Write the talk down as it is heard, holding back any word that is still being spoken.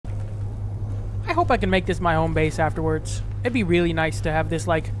I hope I can make this my home base afterwards. It'd be really nice to have this,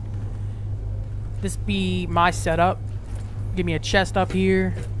 like, this be my setup. Give me a chest up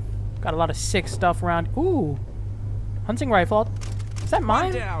here. Got a lot of sick stuff around. Ooh. Hunting rifle. Is that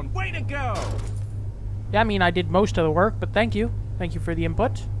mine? Down. Way to go. Yeah, I mean, I did most of the work, but thank you. Thank you for the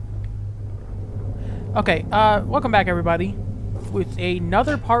input. Okay, welcome back, everybody, with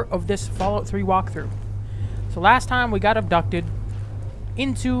another part of this Fallout 3 walkthrough. So last time we got abducted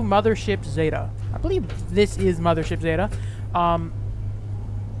into Mothership Zeta. I believe this is Mothership Zeta.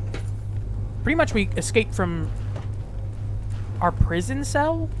 Pretty much we escaped from our prison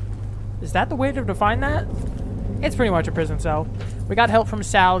cell? Is that the way to define that? It's pretty much a prison cell. We got help from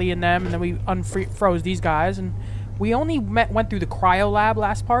Sally and them, and then we unfroze these guys, and we only went through the cryo lab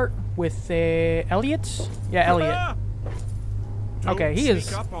last part with Elliot. Yeah, Elliot. Okay, he's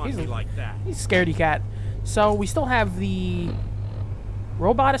scaredy cat. So we still have the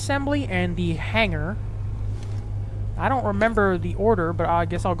robot assembly and the hangar. I don't remember the order, but I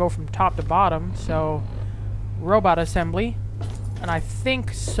guess I'll go from top to bottom. So robot assembly, and I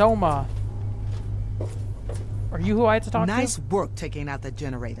think Soma. Are you who I had to talk to? Nice work taking out the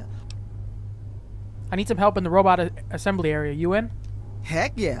generator. I need some help in the robot assembly area. You in?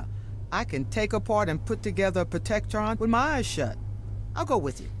 Heck yeah. I can take apart and put together a Protectron with my eyes shut. I'll go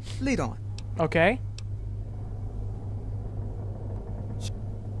with you. Lead on. Okay.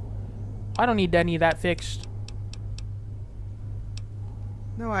 I don't need any of that fixed.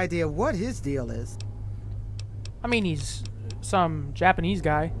 No idea what his deal is. I mean, he's some Japanese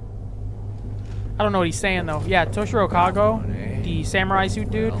guy. I don't know what he's saying, though. Yeah, Toshiro Kago, the samurai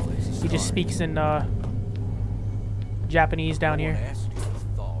suit dude, he just speaks in Japanese down here.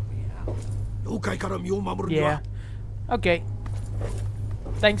 Yeah. Okay.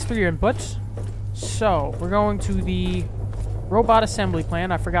 Thanks for your inputs. So, we're going to the robot assembly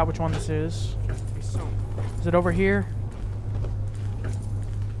plant. I forgot which one this is. Is it over here?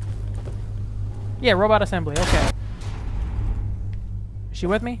 Yeah, robot assembly. Okay. Is she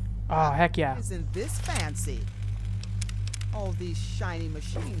with me? Oh, heck yeah. Isn't this fancy? All these shiny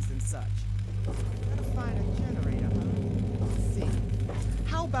machines and such. Gotta find a generator, huh? Let's see.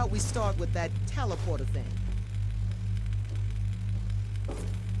 How about we start with that teleporter thing?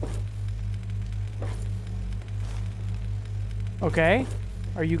 Okay.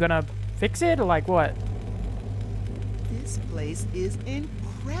 Are you gonna fix it or like what? This place is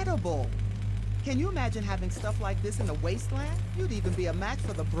incredible. Can you imagine having stuff like this in the wasteland? You'd even be a match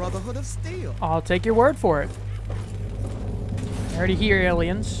for the Brotherhood of Steel. I'll take your word for it. I already hear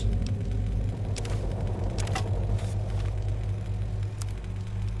aliens.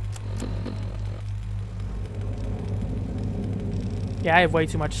 Yeah, I have way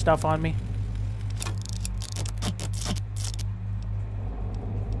too much stuff on me.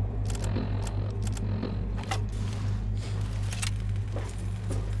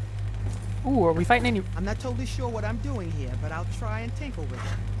 Ooh, are we fighting any... I'm not totally sure what I'm doing here, but I'll try and tinker with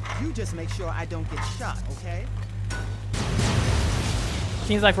it. You just make sure I don't get shot, okay?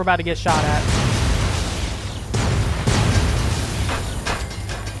 Seems like we're about to get shot at.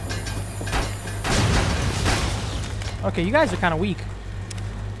 Okay, you guys are kind of weak.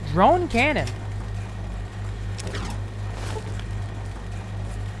 Drone cannon.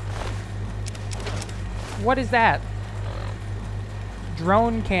 What is that?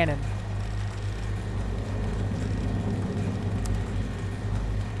 Drone cannon.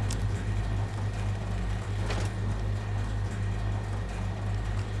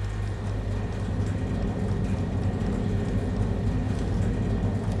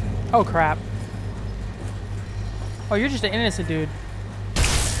 Oh, crap. Oh, you're just an innocent dude.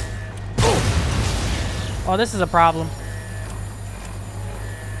 Oh, this is a problem.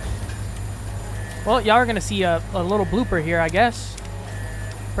 Well, y'all are going to see a little blooper here, I guess.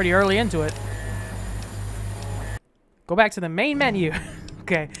 Pretty early into it. Go back to the main menu.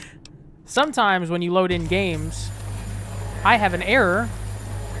 Okay. Sometimes when you load in games, I have an error.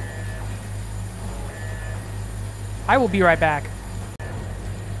 I will be right back.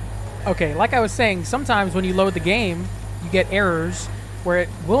 Okay, like I was saying, sometimes when you load the game, you get errors where it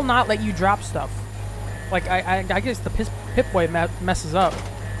will not let you drop stuff. Like, I guess the Pip-Boy messes up.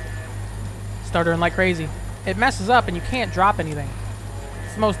 Stuttering like crazy. It messes up and you can't drop anything.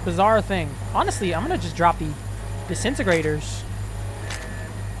 It's the most bizarre thing. Honestly, I'm going to just drop the disintegrators.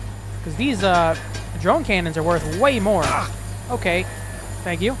 Because these drone cannons are worth way more. Okay,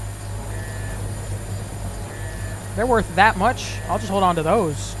 thank you. They're worth that much. I'll just hold on to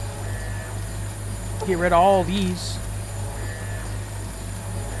those. Get rid of all these.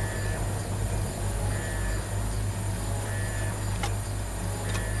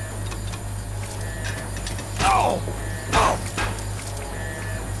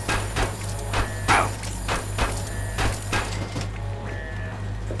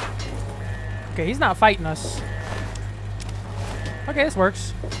 Okay, he's not fighting us. Okay, this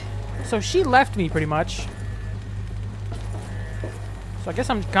works. So she left me pretty much. So I guess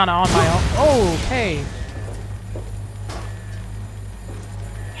I'm kind of on my own. Oh, okay.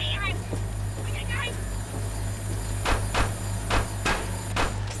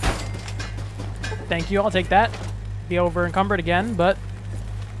 Thank you, I'll take that. Be over encumbered again, but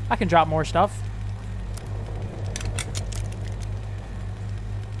I can drop more stuff.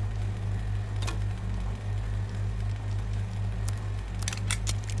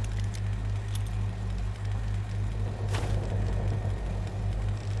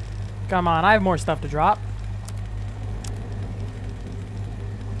 Come on, I have more stuff to drop.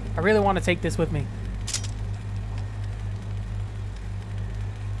 I really want to take this with me.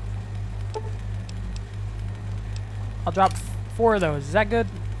 I'll drop 4 of those. Is that good?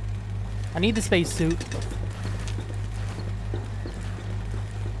 I need the spacesuit.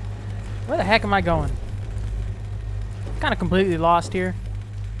 Where the heck am I going? Kind of completely lost here.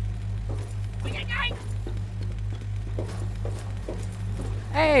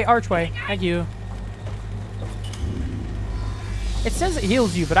 Hey, archway. Thank you. It says it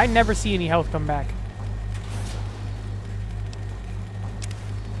heals you, but I never see any health come back.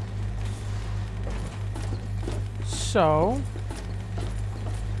 So...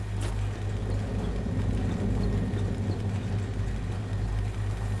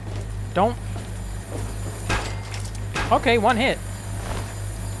 don't... Okay, 1 hit.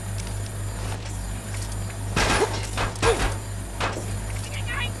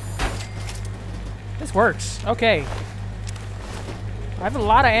 This works. Okay. I have a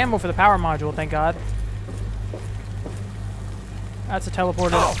lot of ammo for the power module, thank God. That's a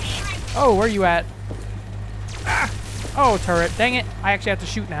teleporter. Oh, where are you at? Oh, turret. Dang it. I actually have to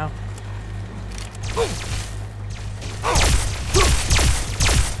shoot now.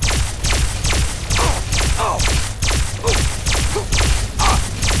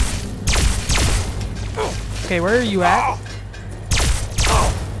 Okay, where are you at?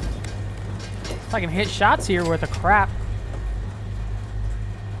 If I can hit shots here worth of crap.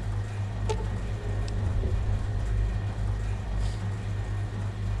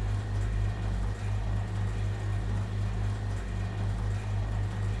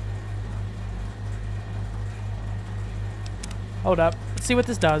 Hold up. Let's see what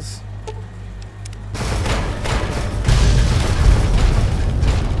this does.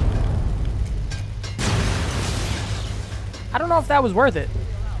 I don't know if that was worth it.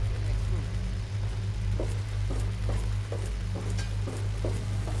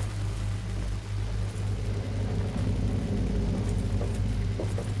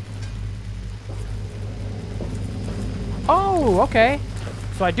 Oh, okay.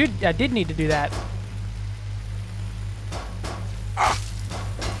 So I did need to do that.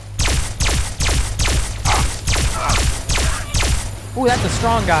 Ooh, that's a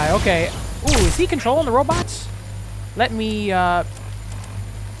strong guy. Okay. Ooh, is he controlling the robots? Let me,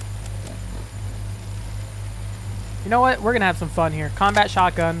 You know what? We're gonna have some fun here. Combat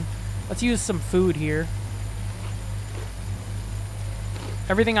shotgun. Let's use some food here.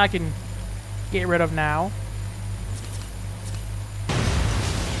 Everything I can get rid of now.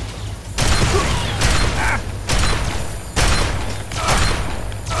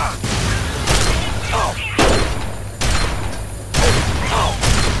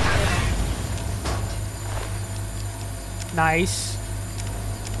 Nice.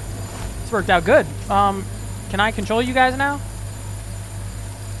 This worked out good. Can I control you guys now?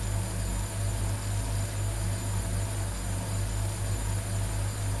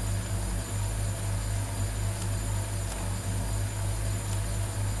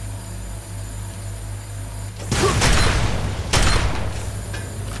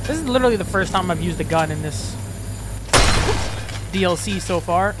 This is literally the first time I've used a gun in this DLC so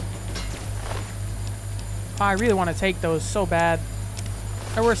far. I really want to take those so bad.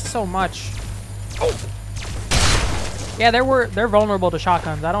 They're worth so much. Yeah, they're vulnerable to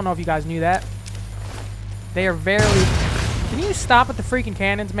shotguns. I don't know if you guys knew that. They are very... Can you stop with the freaking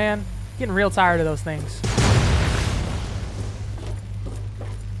cannons, man? Getting real tired of those things.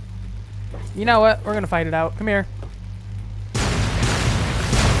 You know what? We're gonna fight it out. Come here.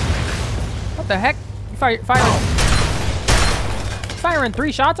 What the heck? You firing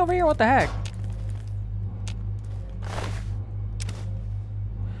 3 shots over here? What the heck?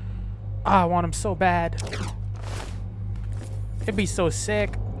 Oh, I want him so bad. It'd be so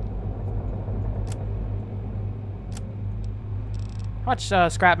sick. How much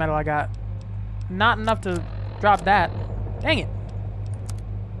scrap metal I got? Not enough to drop that. Dang it.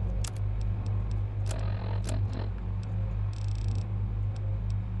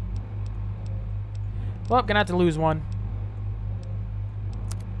 Well, gonna have to lose one.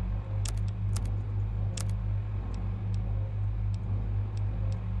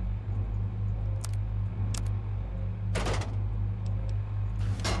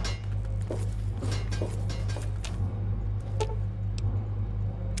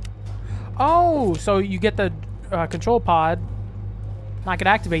 Oh, so you get the control pod. I could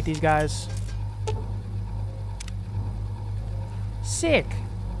activate these guys. Sick.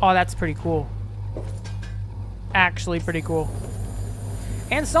 Oh, that's pretty cool. Actually pretty cool.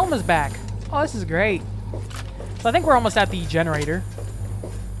 And Selma's back. Oh, this is great. So I think we're almost at the generator.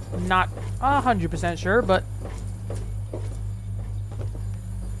 Not 100% sure, but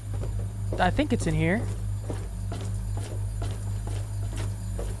I think it's in here.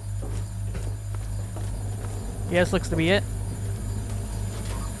 Yes, looks to be it.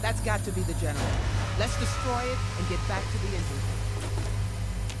 That's got to be the generator. Let's destroy it and get back to the engine.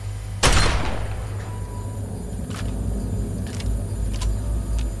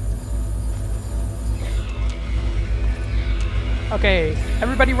 Okay,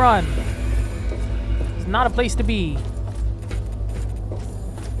 everybody run. It's not a place to be.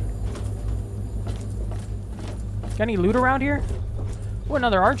 Got any loot around here? Oh,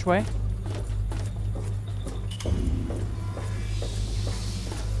 another archway.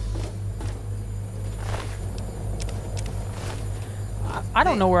 I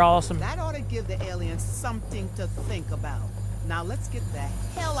don't know where all some... That ought to give the aliens something to think about. Now let's get the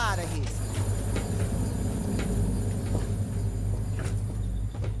hell out of here.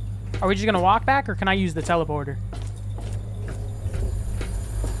 Are we just gonna walk back, or can I use the teleporter?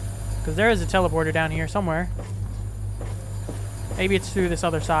 Because there is a teleporter down here somewhere. Maybe it's through this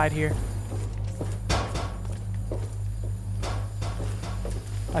other side here.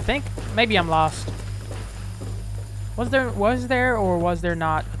 I think. Maybe I'm lost. Was there or was there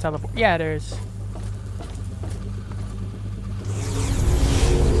not a teleport? Yeah, there is.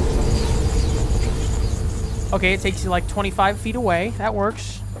 Okay, it takes you like 25 feet away. That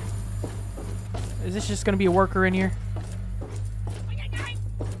works. Is this just gonna be a worker in here?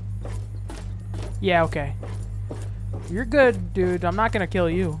 Yeah, okay. You're good, dude. I'm not gonna kill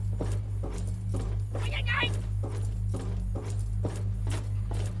you.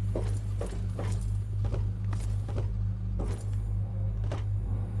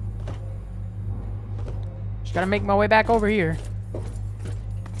 Just gotta make my way back over here.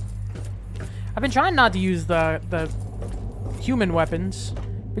 I've been trying not to use the human weapons.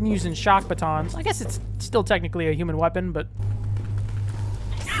 Been using shock batons. I guess it's still technically a human weapon, but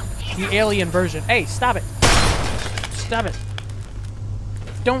the alien version. Hey, stop it. Stop it.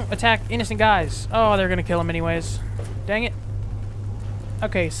 Don't attack innocent guys. Oh, they're gonna kill him anyways. Dang it.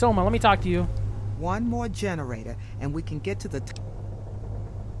 Okay, Soma, let me talk to you. One more generator, and we can get to the...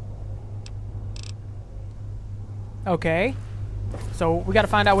 Okay. So, we gotta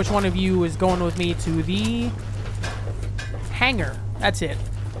find out which one of you is going with me to the hangar. That's it.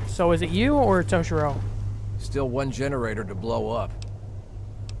 So, is it you or Toshiro? Still one generator to blow up.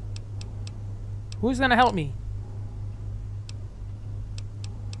 Who's gonna help me?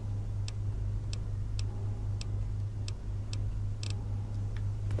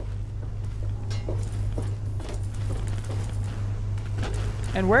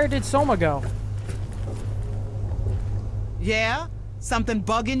 And where did Soma go? Yeah? Something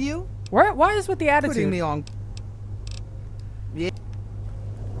bugging you? Why is with the attitude? Putting me on... Yeah.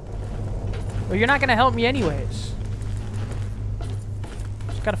 Well, you're not gonna help me anyways.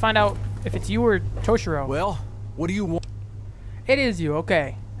 Just gotta find out if it's you or Toshiro. Well, what do you want? It is you,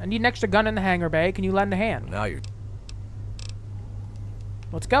 okay. I need an extra gun in the hangar bay. Can you lend a hand? Now you're...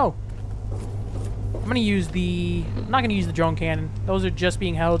 Let's go. I'm gonna use the... I'm not gonna use the drone cannon. Those are just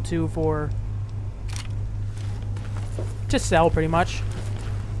being held to for... to sell, pretty much.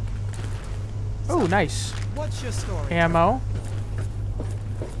 Oh, nice. What's your story? Ammo.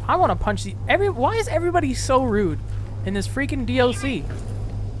 I want to punch the... Why is everybody so rude in this freaking DLC?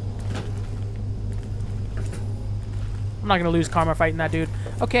 I'm not gonna lose karma fighting that dude.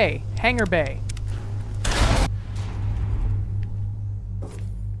 Okay, hangar bay.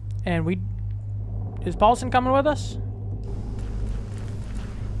 And we... Is Paulson coming with us?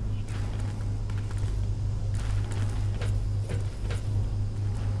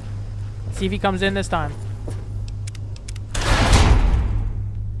 Let's see if he comes in this time.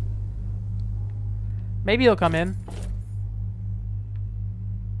 Maybe he'll come in.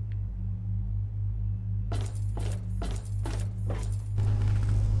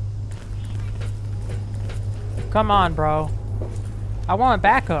 Come on, bro. I want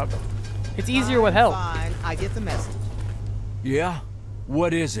backup. It's easier with help. Fine, I get the message. Yeah?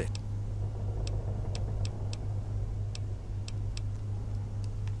 What is it?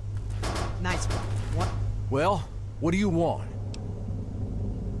 Nice one. Well, what do you want?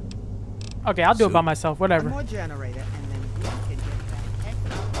 Okay, I'll do it by Soup? myself. One Whatever. more generator, and then we can get the heck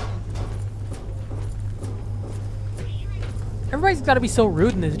out into Everybody's got to be so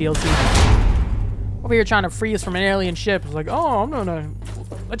rude in this DLC. Over here trying to free us from an alien ship. It's like, oh, I'm gonna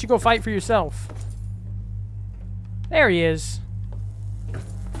let you go fight for yourself. There he is.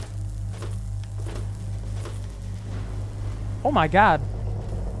 Oh my god.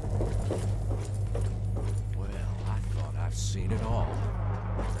 Well, I thought I've seen it all.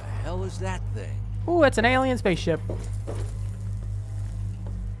 What the hell is that thing? Ooh, it's an alien spaceship.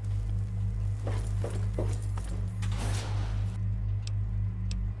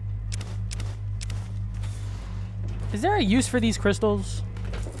 Is there a use for these crystals?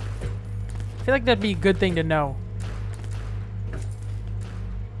 I feel like that'd be a good thing to know.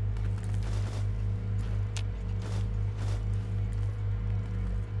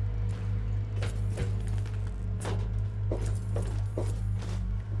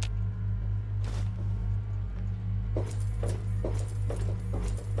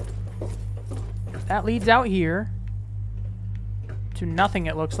 That leads out here to nothing,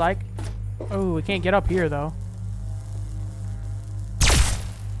 it looks like. Oh, we can't get up here, though.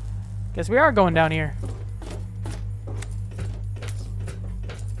 Guess we are going down here.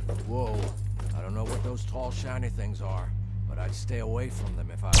 Whoa. I don't know what those tall, shiny things are, but I'd stay away from them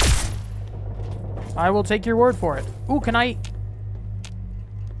if I was you. I will take your word for it. Ooh, can I...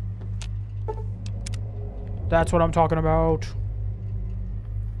 That's what I'm talking about.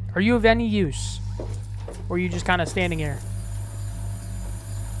 Are you of any use? Or are you just kind of standing here?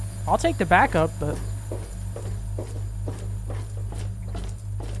 I'll take the backup, but...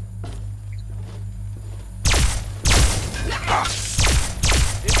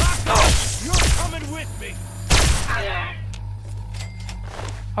 You're coming with me.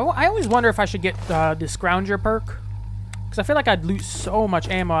 I always wonder if I should get the Scrounger perk. Because I feel like I'd lose so much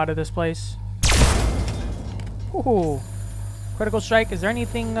ammo out of this place. Ooh. Critical strike. Is there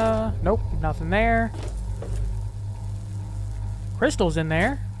anything? Nope. Nothing there. Crystals in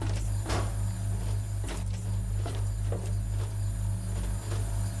there.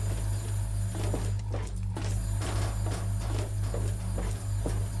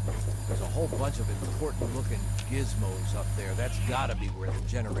 There's a whole bunch of important-looking gizmos up there. That's gotta be where the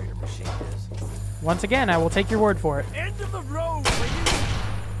generator machine is. Once again, I will take your word for it. End of the road for you.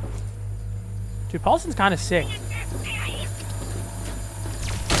 Dude, Paulson's kind of sick.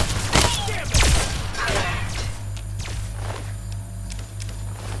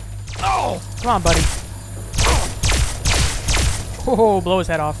 Oh! Come on, buddy. Oh, blow his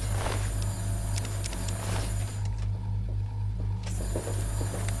head off.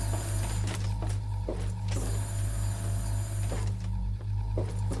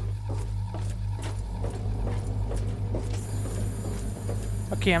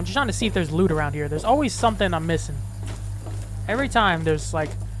 Okay, I'm just trying to see if there's loot around here. There's always something I'm missing. Every time there's like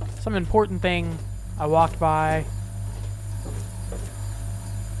some important thing I walked by.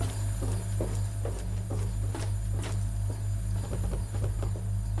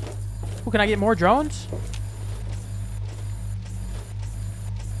 Ooh, can I get more drones?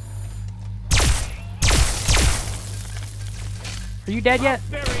 Are you dead yet?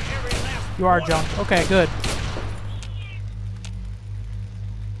 You are, junk. Okay, good.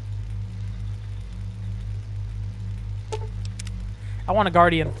 I want a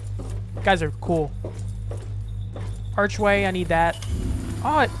guardian. You guys are cool. Archway, I need that.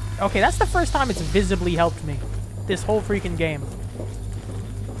 Oh, okay, that's the first time it's visibly helped me. This whole freaking game.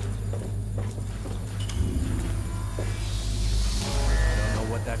 I don't know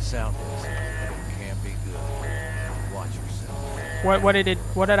what that sound is, but it can't be good. Watch yourself.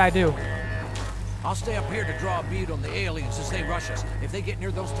 What did I do? I'll stay up here to draw a bead on the aliens as they rush us. If they get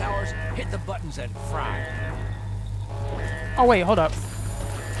near those towers, hit the buttons and fry. Oh wait, hold up.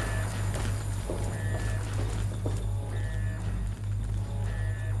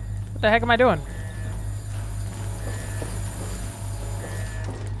 What the heck am I doing?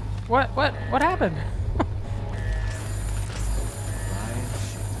 What happened?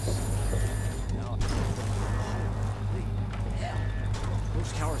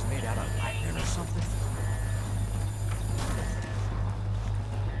 Those towers made out of lightning or something?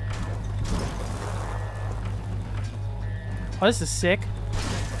 Oh, this is sick.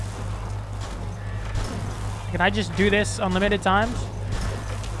 Can I just do this unlimited times?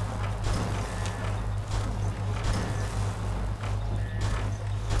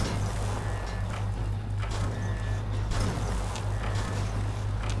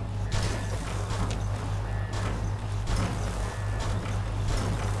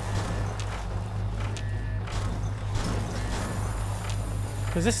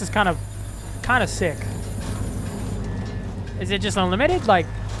 Because this is kind of sick. Is it just unlimited? Like,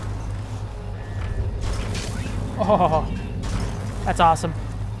 oh, that's awesome.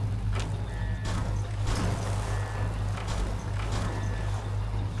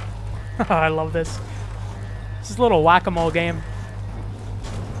 I love this. It's just a little whack-a-mole game.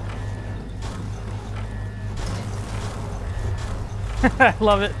 I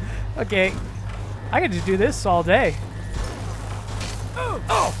love it. Okay. I could just do this all day.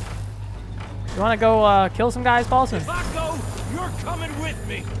 Oh! You want to go kill some guys, Paulson? If I go, you're coming with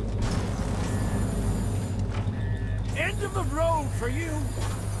me. End of the road for you.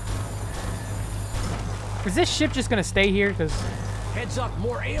 Is this ship just going to stay here? Because Heads up,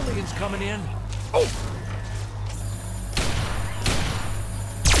 more aliens coming in. Oh!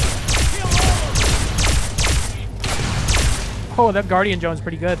 Kill all of them. oh, that Guardian drone's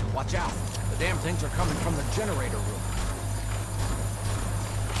pretty good. Watch out. The damn things are coming from the generator room.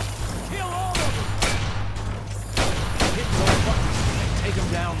 Kill all of them. Hit those buttons and take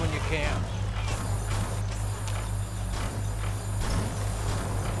them down when you can.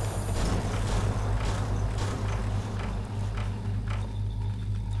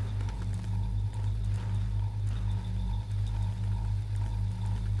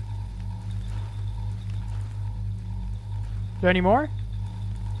 Is there any more?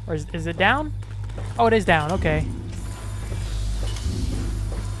 Or is it down? Oh, it is down. Okay.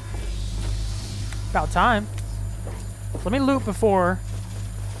 About time. Let me loot before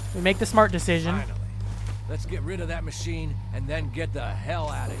we make the smart decision. Finally. Let's get rid of that machine and then get the hell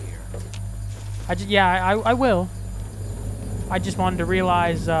out of here. I will. I just wanted to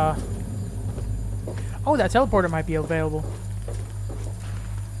realize, oh, that teleporter might be available.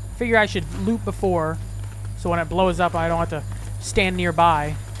 Figure I should loot before, so when it blows up, I don't have to stand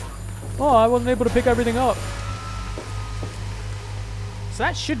nearby. Oh, I wasn't able to pick everything up. So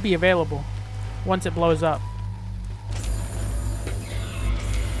that should be available once it blows up.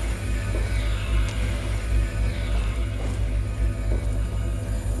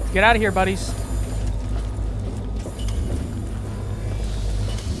 Get out of here, buddies.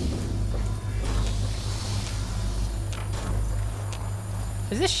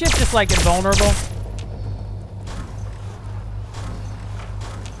 Is this ship just like invulnerable?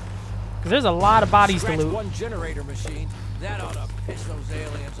 Because there's a lot of bodies to loot. One generator machine. That ought to piss those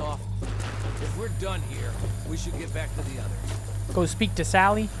aliens off. If we're done here, we should get back to the others. Go speak to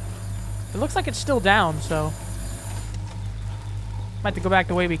Sally. It looks like it's still down, so might have to go back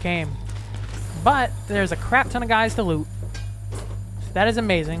the way we came. But there's a crap ton of guys to loot. So that is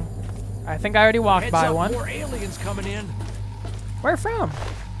amazing. I think I already walked Heads by up, one. More aliens coming in. Where from?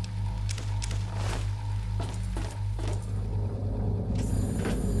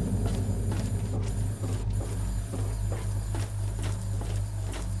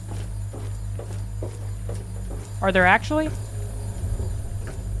 Are there actually?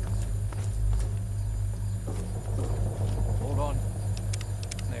 Hold on.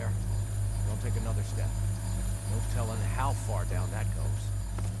 There. Don't take another step. No telling how far down that goes.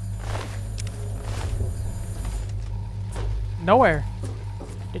 Nowhere.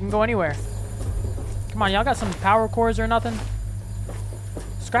 Didn't go anywhere. Come on, y'all got some power cores or nothing?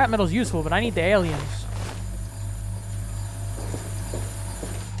 Scrap metal's useful, but I need the aliens.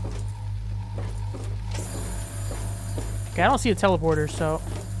 Okay, I don't see a teleporter, so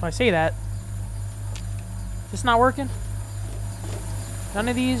when I say that, is this not working? None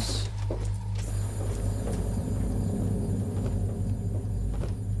of these?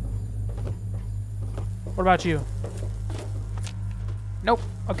 What about you? Nope.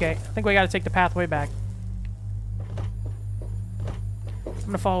 Okay, I think we gotta take the pathway back. I'm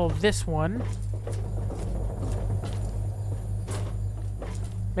gonna follow this one.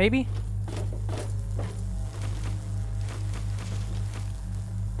 Maybe?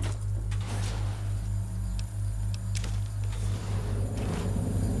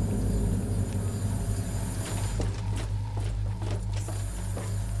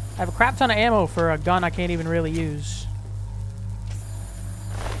 I have a crap ton of ammo for a gun I can't even really use.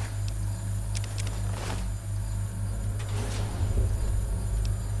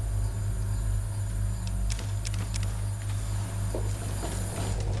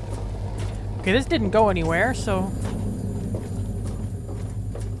 Okay, this didn't go anywhere, so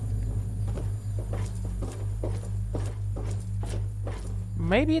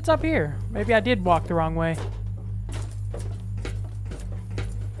maybe it's up here. Maybe I did walk the wrong way.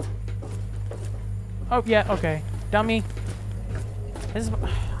 Oh, yeah, okay. Dummy. This is,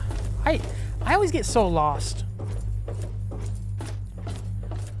 I always get so lost.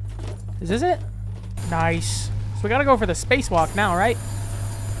 Is this it? Nice. So we gotta go for the spacewalk now, right?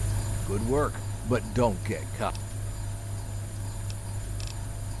 Good work, but don't get caught.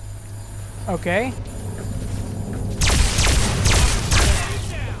 Okay.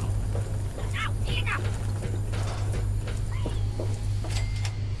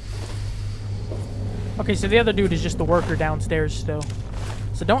 Okay, so the other dude is just the worker downstairs still.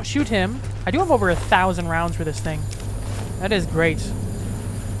 So don't shoot him. I do have over 1,000 rounds for this thing. That is great. So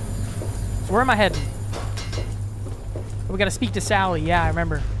where am I heading? We gotta speak to Sally. Yeah, I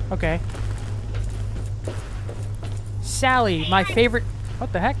remember. Okay. Sally, my favorite...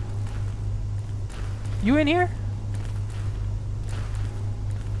 What the heck? You in here?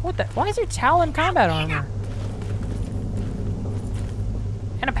 What the... Why is there Talon combat armor?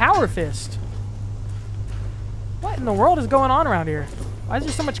 And a power fist. What in the world is going on around here? Why is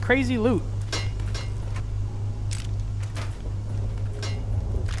there so much crazy loot?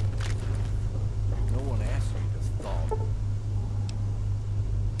 No one asked you to stall.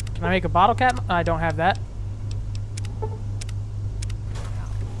 Can I make a bottle cap? I don't have that.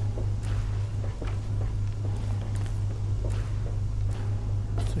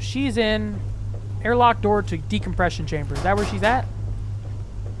 So she's in airlock door to decompression chamber. Is that where she's at?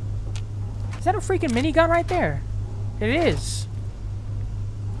 Is that a freaking minigun right there? It is.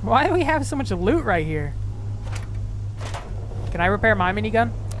 Why do we have so much loot right here? Can I repair my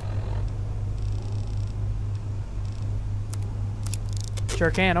minigun? Sure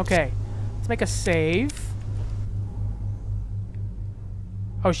can. Okay. Let's make a save.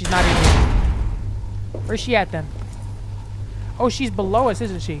 Oh, she's not even here. Where's she at then? Oh, she's below us,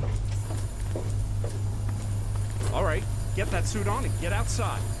 isn't she? All right, get that suit on and get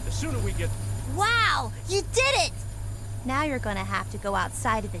outside. The sooner we get... Wow! You did it! Now you're gonna have to go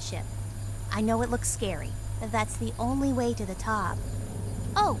outside of the ship. I know it looks scary, but that's the only way to the top.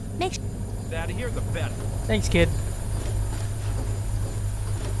 Oh, make sure... Out of here, the better. Thanks, kid.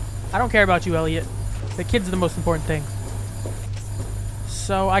 I don't care about you, Elliot. The kid's the most important thing.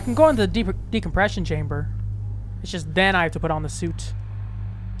 So I can go into the decompression chamber. It's just then I have to put on the suit.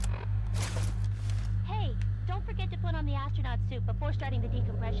 Hey, don't forget to put on the astronaut suit before starting the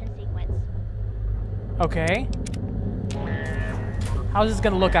decompression sequence. Okay. How's this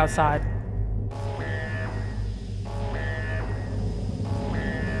gonna look outside?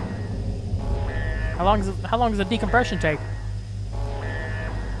 How long does the decompression take?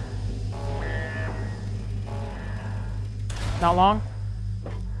 Not long?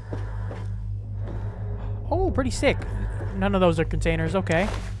 Oh, pretty sick. None of those are containers. Okay.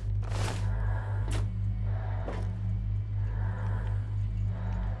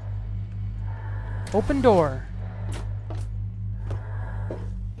 Open door.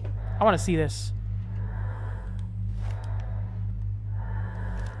 I want to see this.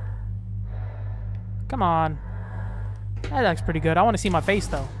 Come on. That looks pretty good. I want to see my face,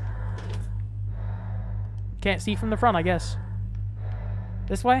 though. Can't see from the front, I guess.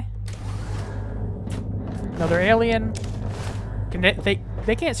 This way? Another alien. Can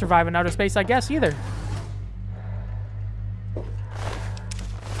they can't survive in outer space, I guess, either.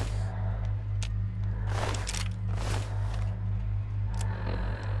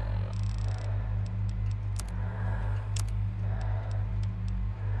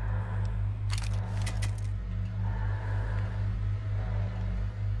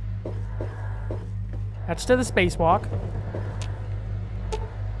 That's to the spacewalk.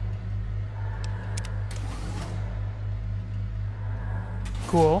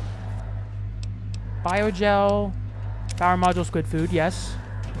 Cool. Biogel. Power module squid food, yes.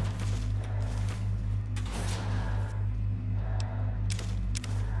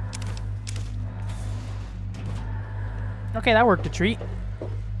 Okay, that worked a treat.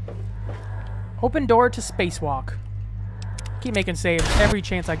 Open door to spacewalk. Keep making saves every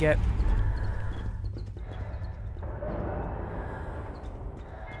chance I get.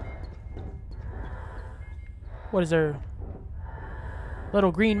 What is there?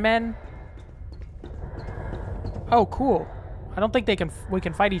 Little green men. Oh, cool. I don't think we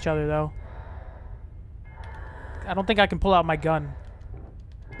can fight each other though. I don't think I can pull out my gun.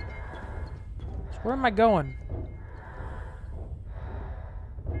 So where am I going?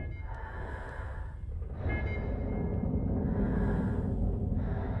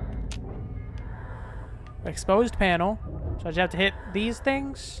 Exposed panel. So I just have to hit these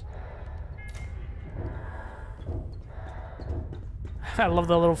things. I love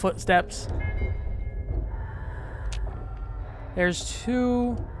the little footsteps. There's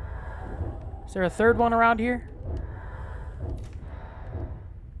two. Is there a third one around here?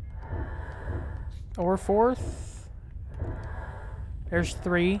 Or fourth? There's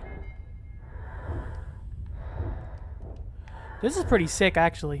three. This is pretty sick,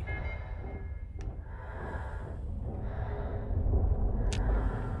 actually.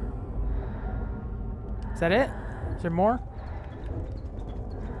 that it? Is there more?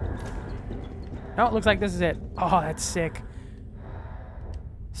 No, it looks like this is it. Oh, that's sick.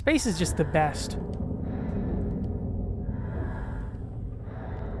 Space is just the best.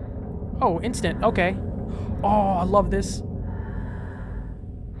 Oh, instant. Okay. Oh, I love this.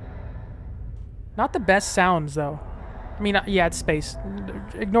 Not the best sounds, though. I mean, yeah, it's space.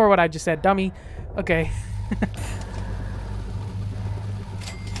 Ignore what I just said, dummy. Okay.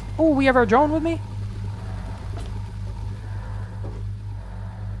 Oh, we have our drone with me?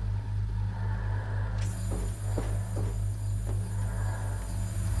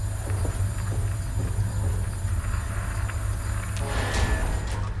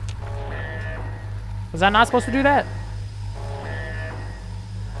 Was I not supposed to do that?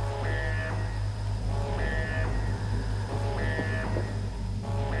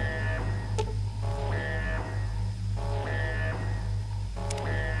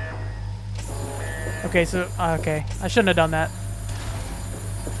 Okay, so, okay. I shouldn't have done that.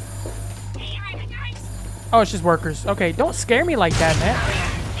 Oh, it's just workers. Okay, don't scare me like that, man.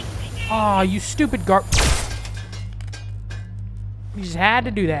 Oh, you stupid You just had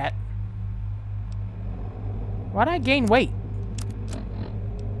to do that. Why'd I gain weight?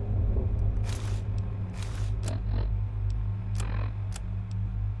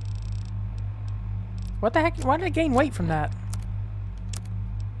 What the heck? Why did I gain weight from that?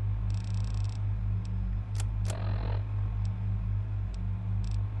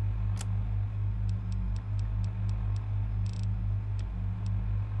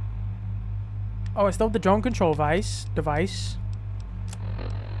 Oh, I still have the drone control device.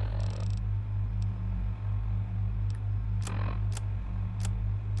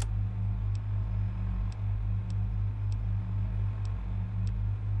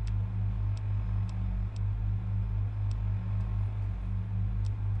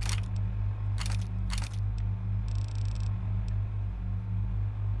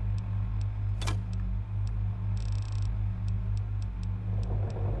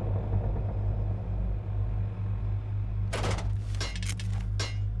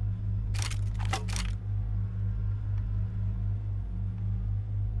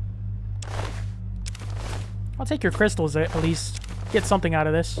 I'll take your crystals at least. Get something out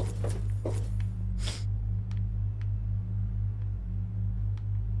of this.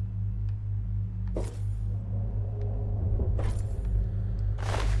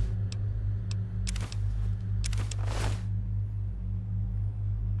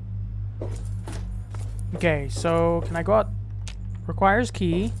 Okay, so can I go out? Requires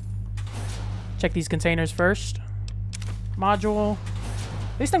key. Check these containers first. Module.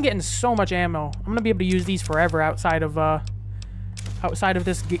 At least I'm getting so much ammo. I'm gonna be able to use these forever outside of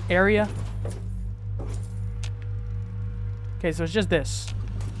this area. Okay, so it's just this.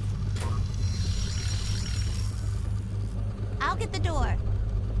 I'll get the door.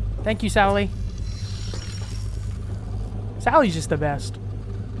 Thank you, Sally. Sally's just the best.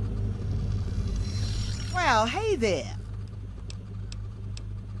 Well, hey there.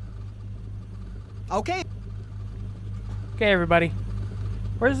 Okay. Okay, everybody.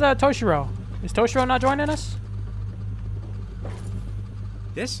 Where's Toshiro? Is Toshiro not joining us?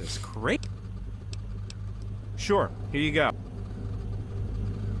 This is great. Sure, here you go.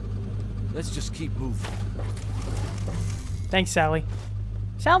 Let's just keep moving. Thanks, Sally.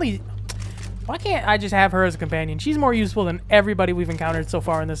 Sally, why can't I just have her as a companion? She's more useful than everybody we've encountered so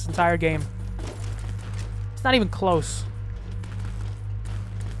far in this entire game. It's not even close.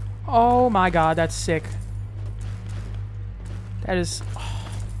 Oh my god, that's sick. That is...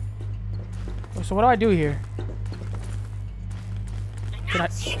 So what do I do here? Can I...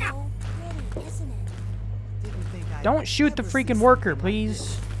 So pretty, isn't it? Don't shoot the freaking worker,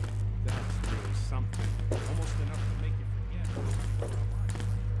 please. That's really something. Almost enough to make you forget.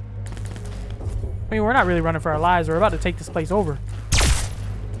 I mean, we're not really running for our lives. We're about to take this place over.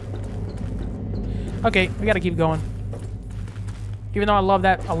 Okay, we gotta keep going. Even though I love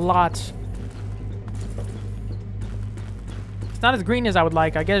that a lot. It's not as green as I would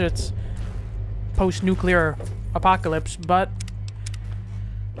like. I guess it's post-nuclear apocalypse, but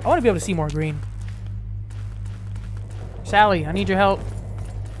I want to be able to see more green. Sally, I need your help.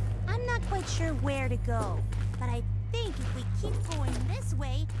 I'm not quite sure where to go, but I think if we keep going this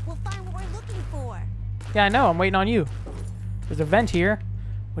way, we'll find what we're looking for. Yeah, I know. I'm waiting on you. There's a vent here.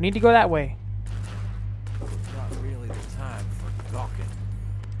 We need to go that way. Not really the time for gawking.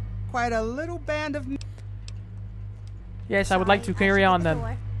 Quite a little band of... Yes, I would like to Sorry, carry should on get the then.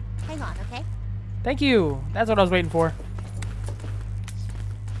 door. Hang on, okay? Thank you. That's what I was waiting for.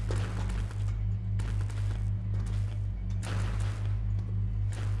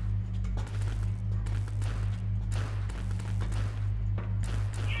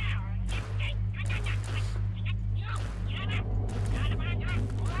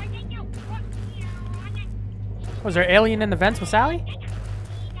 Was there alien in the vents with Sally?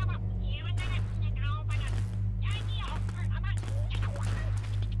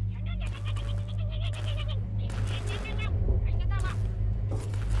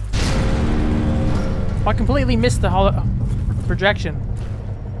 I completely missed the projection.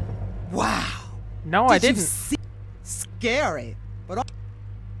 Wow. No, I didn't. You see? Scary, but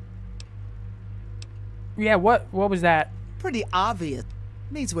Yeah, what was that? pretty obvious.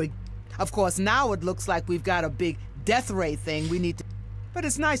 Means we're... Of course, now it looks like we've got a big death ray thing we need to... But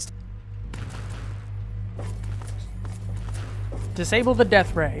it's nice to... Disable the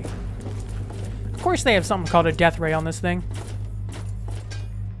death ray. Of course they have something called a death ray on this thing.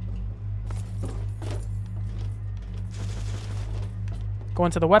 Go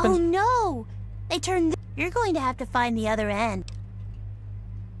into the weapons. Oh no! They turned. You're going to have to find the other end.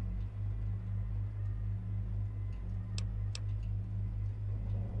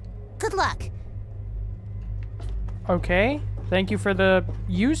 Good luck. Okay. Thank you for the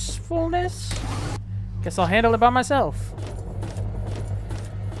usefulness. Guess I'll handle it by myself.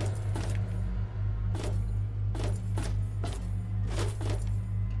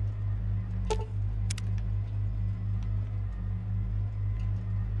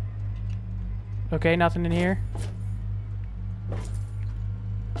 Okay, nothing in here.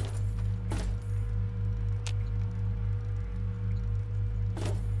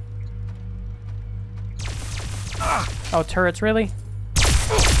 Oh, turrets, really?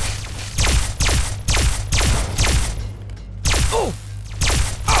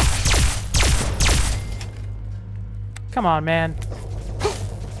 Come on, man.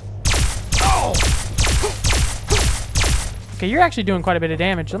 Okay, you're actually doing quite a bit of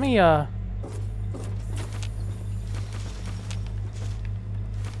damage. Let me, Let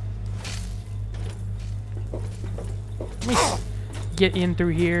me get in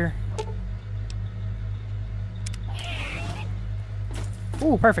through here.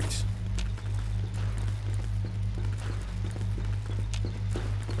 Ooh, perfect.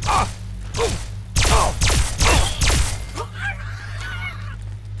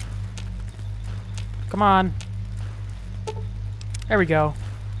 Come on. There we go.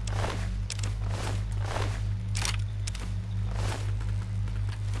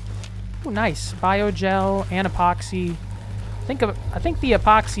 Ooh, nice. Biogel and epoxy. I think the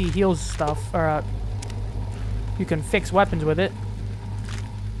epoxy heals stuff, or you can fix weapons with it.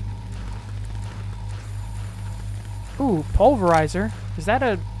 Ooh, pulverizer. Is that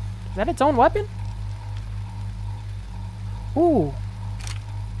its own weapon? Ooh.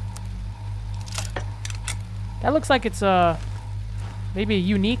 That looks like it's maybe a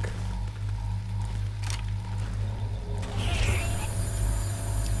unique.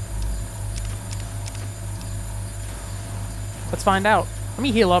 Let's find out. Let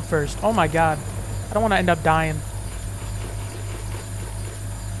me heal up first. Oh my god. I don't want to end up dying.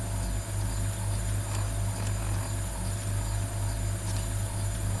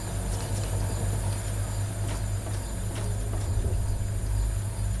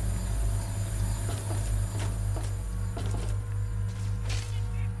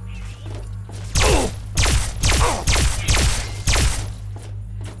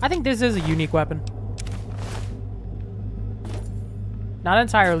 I think this is a unique weapon. Not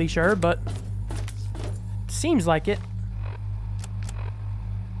entirely sure, but seems like it.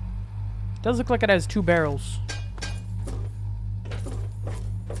 Does look like it has 2 barrels.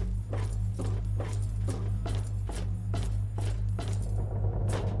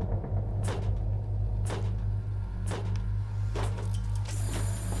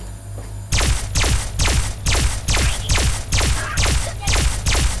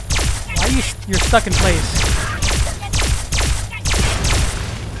 Why are you're stuck in place?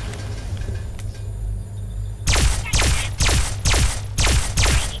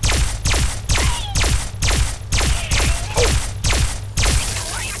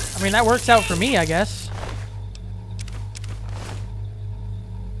 I mean, that works out for me, I guess.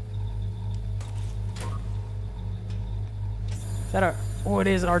 Is that a... Oh, it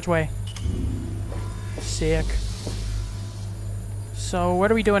is an archway. Sick. So,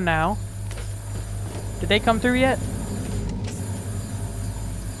 what are we doing now? Did they come through yet?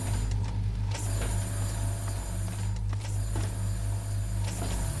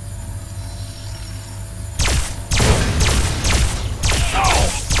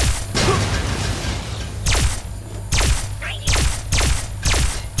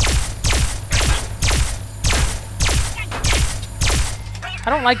 I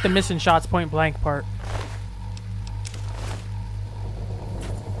don't like the missing shots point blank part.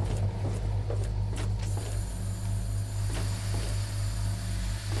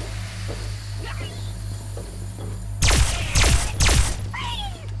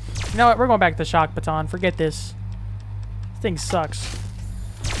 know what? We're going back to the shock baton. Forget this. This thing sucks.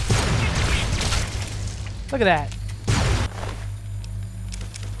 Look at that.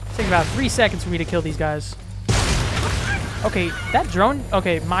 It's taking about 3 seconds for me to kill these guys. Okay, that drone...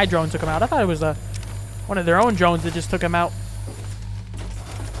 Okay, my drone took him out. I thought it was one of their own drones that just took him out.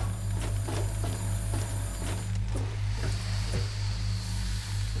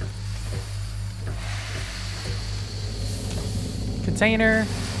 Container.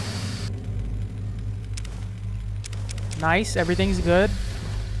 Nice, everything's good.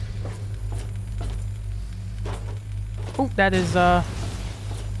 Oh, that is, oh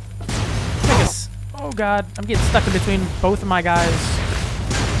god, I'm getting stuck in between both of my guys.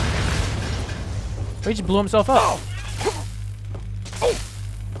 Oh, he just blew himself up.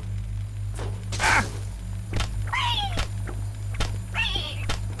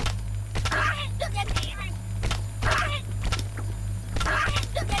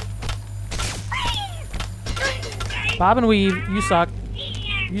 Bob and weave, you suck.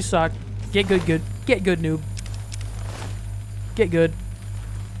 You suck. Get good, good. Get good, noob. Get good.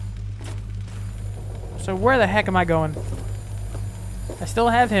 So where the heck am I going? I still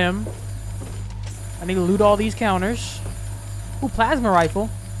have him. I need to loot all these counters. Ooh, plasma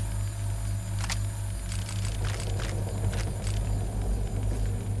rifle.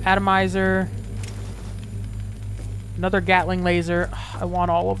 Atomizer. Another Gatling laser. I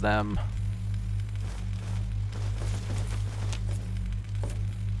want all of them.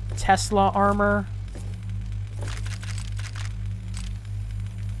 Tesla armor.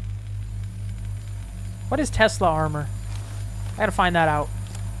 What is Tesla armor? I gotta find that out.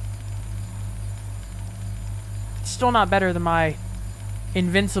 It's still not better than my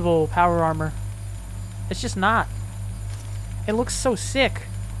invincible power armor. It's just not. It looks so sick.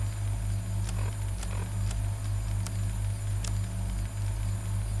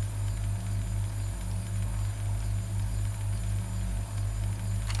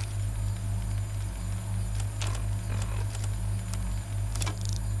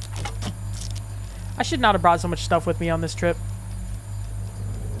 I should not have brought so much stuff with me on this trip.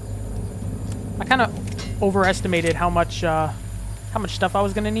 I kind of overestimated how much stuff I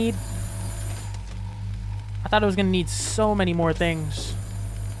was gonna need. I thought I was gonna need so many more things.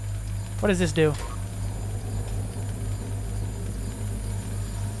 What does this do?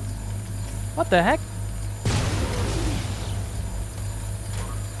 What the heck?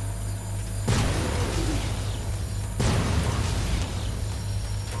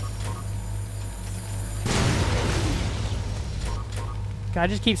 Can I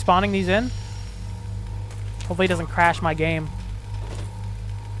just keep spawning these in? Hopefully it doesn't crash my game.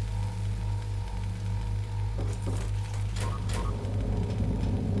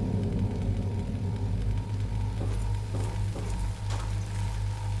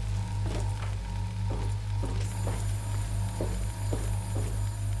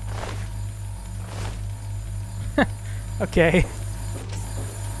 Okay.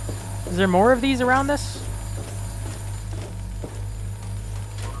 Is there more of these around this?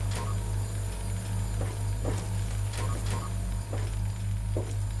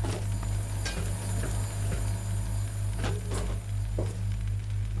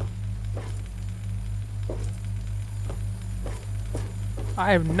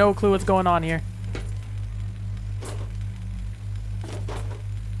 I have no clue what's going on here.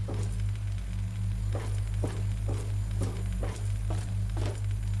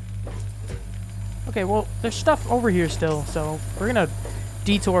 Okay, well, there's stuff over here still, so we're gonna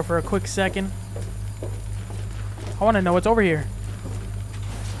detour for a quick second. I want to know what's over here.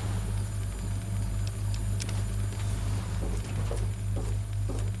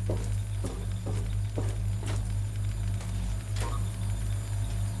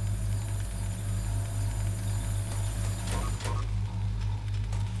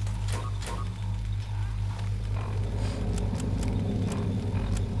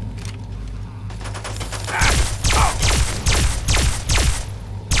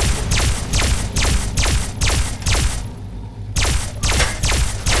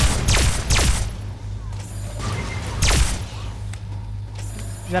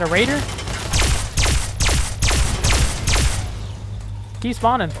 Is that a raider? Keep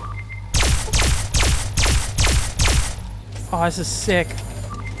spawning. Oh, this is sick.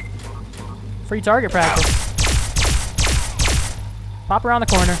 Free target practice. Pop around the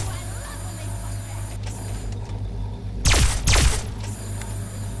corner.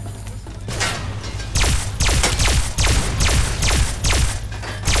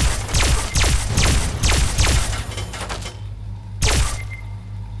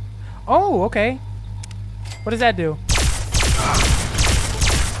 Oh, okay. What does that do?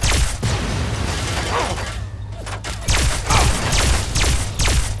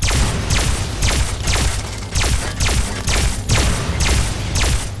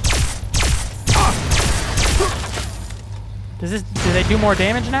 Do they do more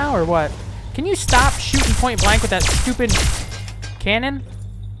damage now, or what? Can you stop shooting point blank with that stupid cannon?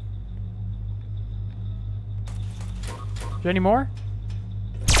 Is there any more?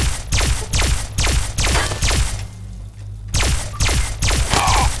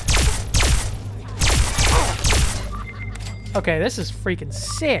 Okay, this is freaking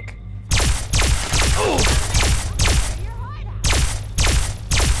sick.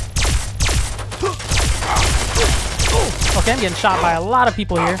 Okay, I'm getting shot by a lot of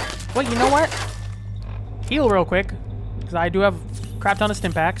people here. Wait, you know what? Heal real quick, because I do have a crap ton of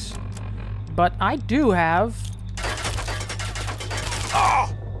stim packs. But I do have...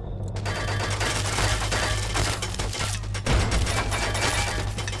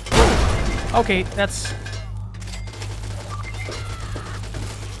 Okay, that's...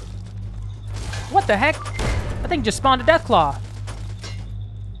 What the heck? That thing just spawned a Deathclaw.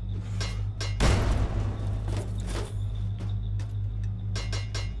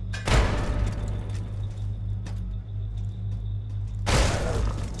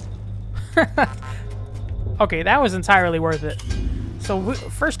 Okay, that was entirely worth it. So,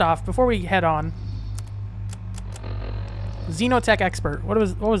 first off, before we head on... Xenotech Expert. What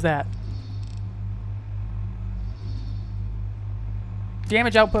was that?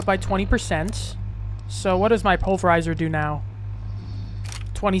 Damage output by 20%. So what does my pulverizer do now?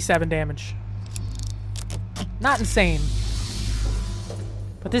 27 damage. Not insane.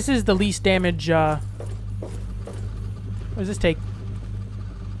 But this is the least damage, what does this take?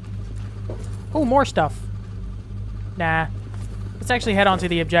 Oh, more stuff. Nah. Let's actually head on to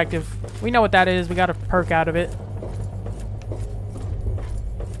the objective. We know what that is. We got a perk out of it.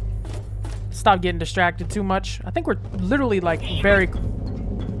 Stop getting distracted too much. I think we're literally, like, very...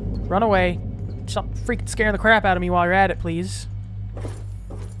 Run away. Stop freaking scaring the crap out of me while you're at it, please.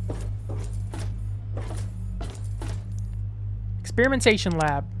 Experimentation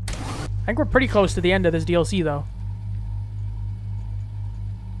lab. I think we're pretty close to the end of this DLC, though.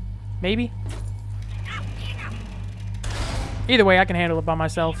 Maybe? Either way, I can handle it by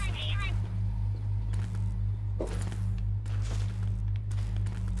myself.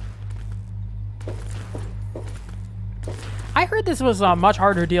 I heard this was a much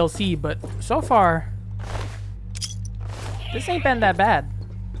harder DLC, but so far, this ain't been that bad.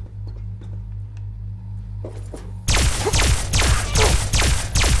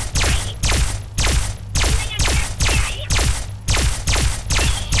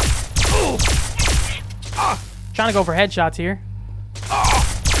 Trying to go for headshots here.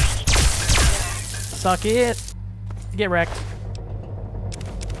 Suck it. Get wrecked.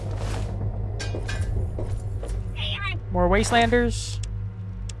 More Wastelanders.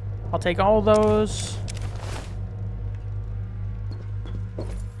 I'll take all those.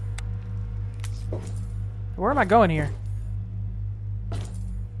 Where am I going here?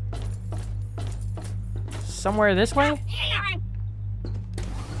 Somewhere this way?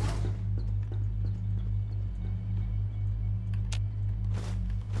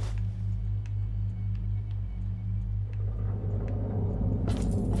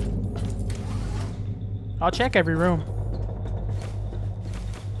 I'll check every room.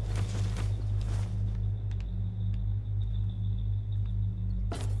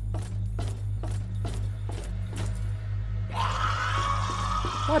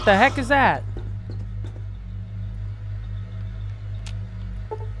 What the heck is that?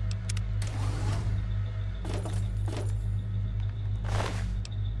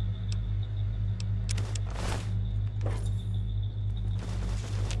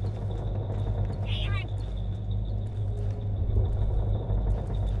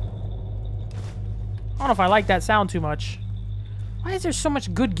 I don't know if I like that sound too much. Why is there so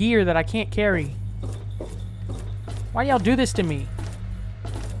much good gear that I can't carry? Why y'all do this to me?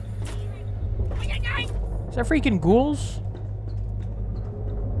 Is that freaking ghouls?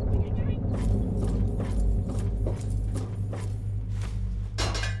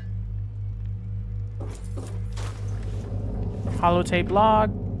 Holotape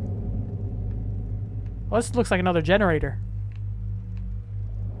log. Well, this looks like another generator.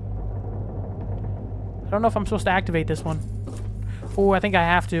 I don't know if I'm supposed to activate this one. Oh, I think I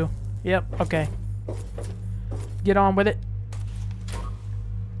have to. Yep, okay. Get on with it.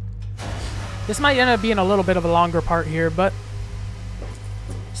 This might end up being a little bit of a longer part here, but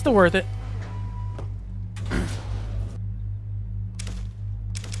still worth it.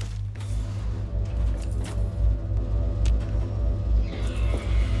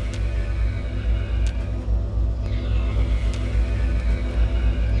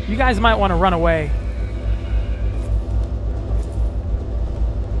 You guys might want to run away.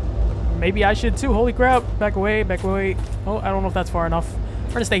 Maybe I should too. Holy crap. Back away, back away. Oh, I don't know if that's far enough.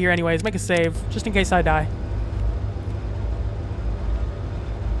 We're gonna stay here anyways. Make a save, just in case I die.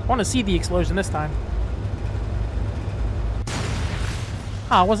 I want to see the explosion this time.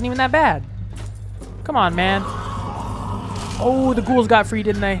 Ah, it wasn't even that bad. Come on, man. Oh, the ghouls got free,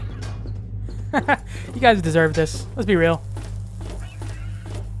 didn't they? You guys deserve this. Let's be real.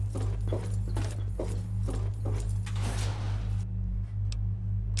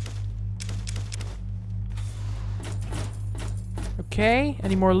 Okay,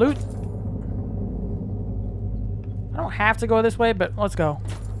 any more loot? I don't have to go this way, but let's go.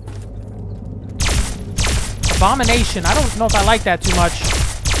 Abomination. I don't know if I like that too much.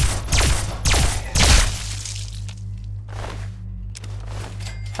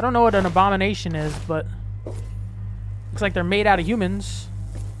 I don't know what an abomination is, but looks like they're made out of humans.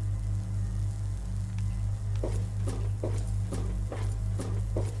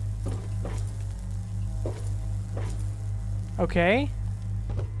 Okay.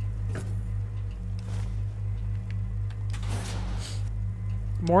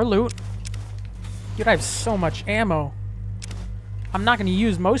 More loot. Dude, I have so much ammo. I'm not going to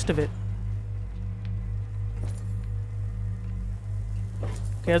use most of it.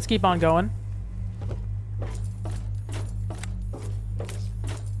 Okay, let's keep on going.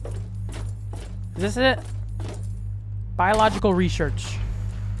 Is this it? Biological research.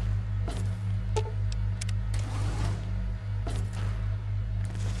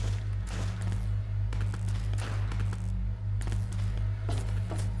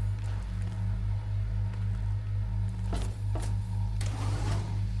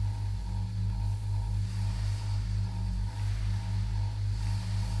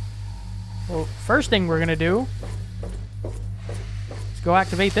 Well, first thing we're gonna do is go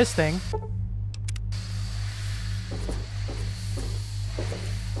activate this thing.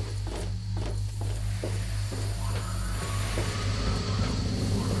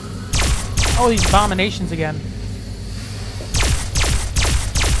 Oh, these abominations again.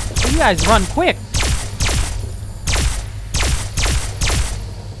 Oh, you guys run quick.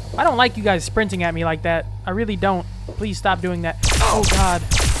 I don't like you guys sprinting at me like that. I really don't. Please stop doing that. Oh, God.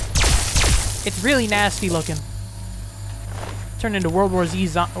 It's really nasty looking. Turned into World War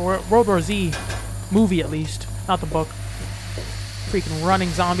Z movie, at least, not the book. Freaking running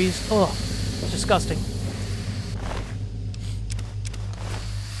zombies. Ugh, disgusting.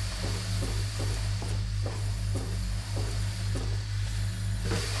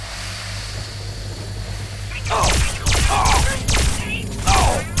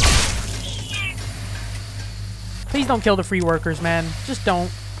 Please don't kill the free workers, man. Just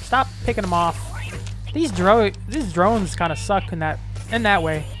don't. Stop picking them off. These drones kind of suck in that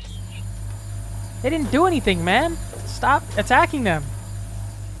way. They didn't do anything, man. Stop attacking them.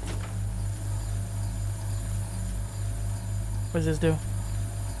 What does this do?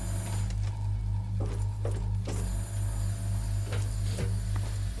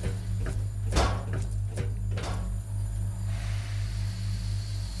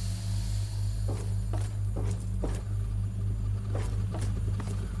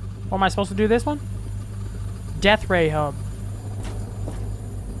 What am I supposed to do this one? Death Ray Hub.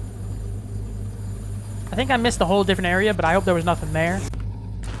 I think I missed a whole different area, but I hope there was nothing there.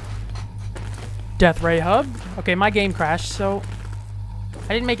 Death Ray Hub. Okay, my game crashed, so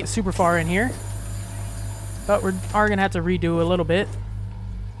I didn't make it super far in here. But we are going to have to redo a little bit.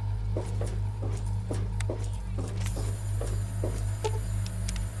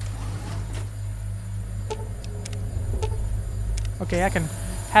 Okay, I can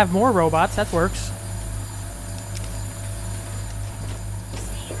have more robots. That works.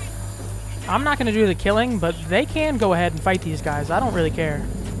 I'm not going to do the killing, but they can go ahead and fight these guys. I don't really care.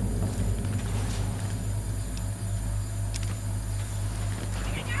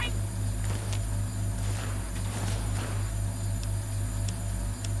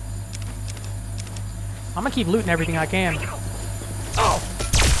 I'm going to keep looting everything I can. Oh!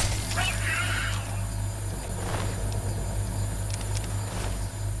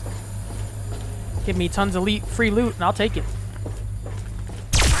 Give me tons of free loot, and I'll take it.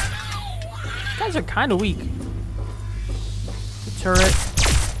 These guys are kind of weak. The turret.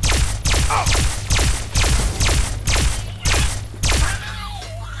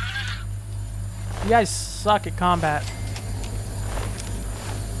 You guys suck at combat.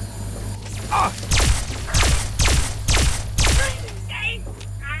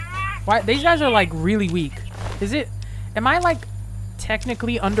 Why? These guys are like really weak. Is it? Am I like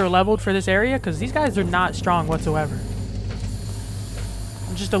technically under-leveled for this area? Because these guys are not strong whatsoever.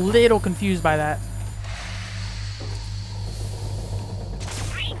 I'm just a little confused by that.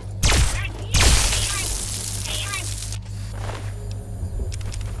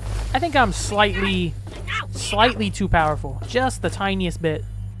 think I'm slightly too powerful. Just the tiniest bit.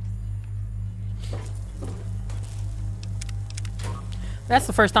 That's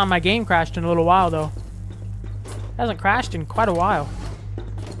the first time my game crashed in a little while, though. It hasn't crashed in quite a while.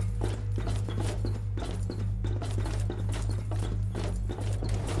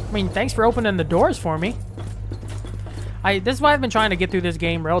 I mean, thanks for opening the doors for me. This is why I've been trying to get through this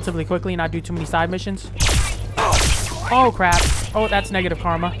game relatively quickly and not do too many side missions. Oh, crap. Oh, that's negative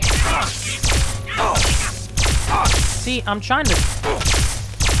karma. See, I'm trying to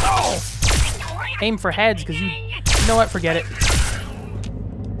aim for heads because you know what? Forget it.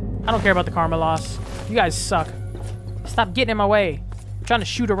 I don't care about the karma loss. You guys suck. Stop getting in my way. I'm trying to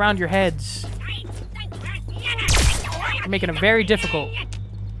shoot around your heads. You're making it very difficult.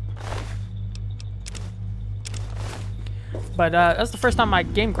 But that's the first time my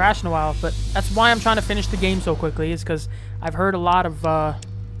game crashed in a while. But that's why I'm trying to finish the game so quickly. Is because I've heard a lot of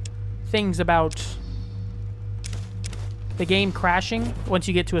things about the game crashing once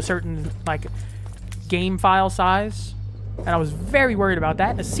you get to a certain like game file size. And I was very worried about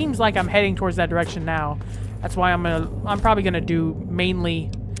that. And it seems like I'm heading towards that direction now. That's why I'm probably gonna do mainly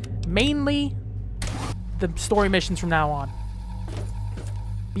the story missions from now on.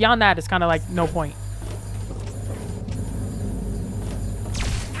 Beyond that, it's kind of like no point.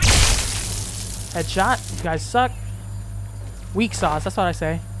 Headshot. You guys suck. Weak sauce. That's what I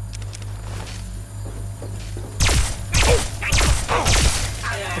say.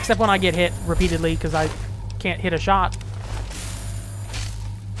 Except when I get hit repeatedly because I can't hit a shot.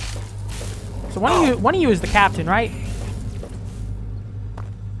 So one of you is the captain, right?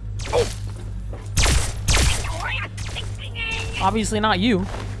 Obviously not you.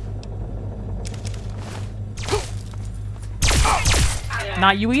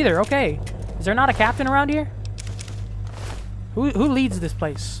 Not you either. Okay. Is there not a captain around here? Who leads this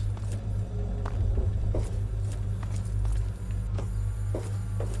place?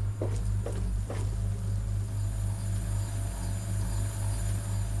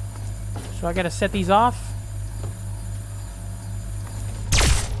 So I gotta set these off.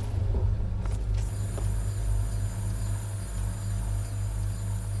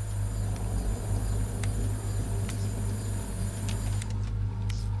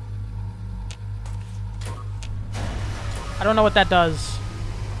 I don't know what that does.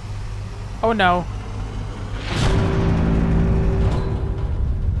 Oh no.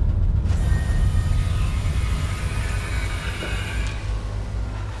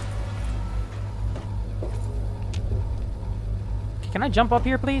 Can I jump up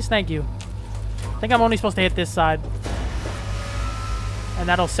here, please? Thank you. I think I'm only supposed to hit this side. And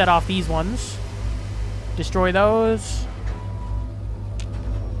that'll set off these ones. Destroy those.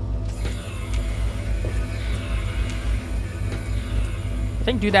 I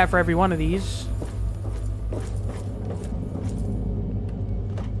think do that for every one of these.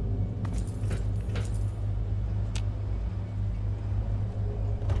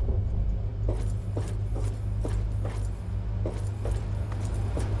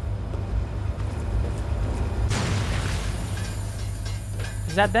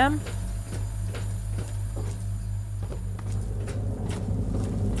 Is that them?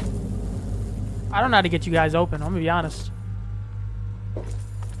 I don't know how to get you guys open, I'm gonna be honest.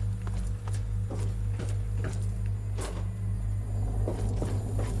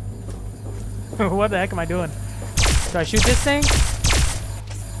 What the heck am I doing? Do I shoot this thing?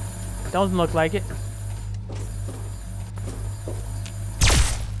 Doesn't look like it.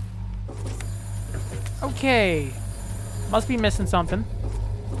 Okay. Must be missing something.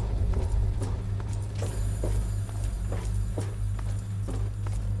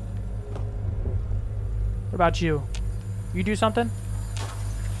 What about you? You do something?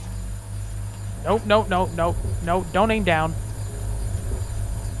 Nope, nope, nope, nope, nope. Don't aim down.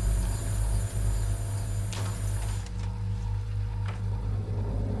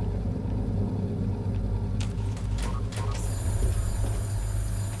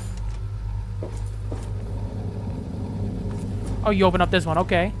 Oh, you open up this one.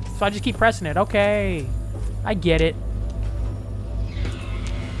 Okay. So I just keep pressing it. Okay. I get it.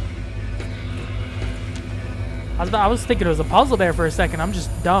 I was thinking it was a puzzle there for a second. I'm just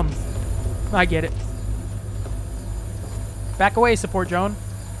dumb. I get it. Back away, support drone.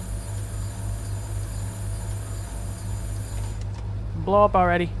 Blow up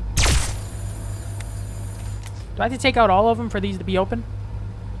already. Do I have to take out all of them for these to be open?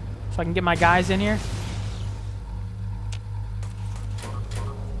 So I can get my guys in here?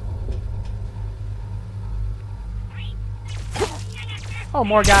 Oh,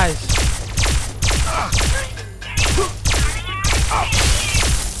 more guys.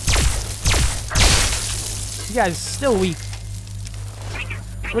 You guys still weak.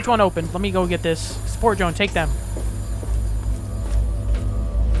 Which one opened? Let me go get this. Support drone, take them.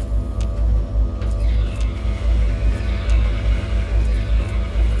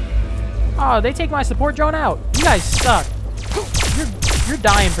 Oh, they take my support drone out. You guys suck. You're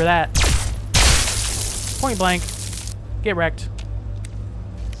dying for that. Point blank. Get wrecked.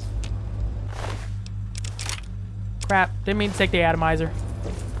 Crap. Didn't mean to take the atomizer.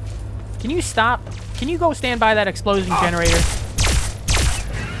 Can you stop? Can you go stand by that explosion generator?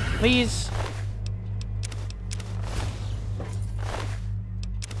 Please.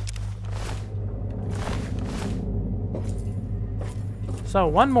 So,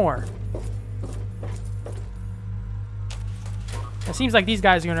 one more. It seems like these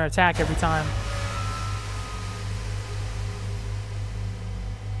guys are going to attack every time.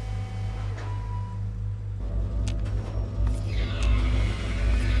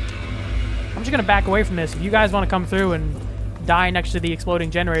 I'm just going to back away from this. If you guys want to come through and die next to the exploding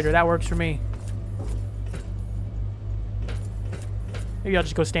generator, that works for me. Maybe I'll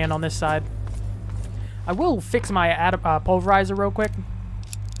just go stand on this side. I will fix my pulverizer real quick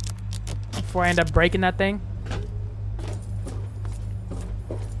before I end up breaking that thing.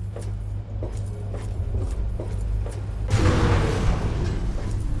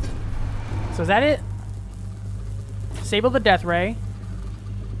 So is that it? Disable the death ray.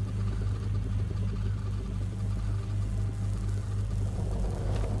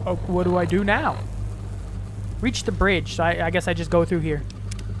 Oh, what do I do now? Reach the bridge. So I guess I just go through here.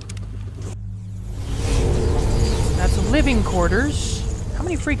 That's living quarters. How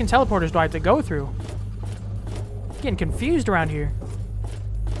many freaking teleporters do I have to go through? I'm getting confused around here.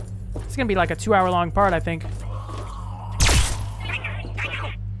 It's gonna be like a 2-hour-long part, I think.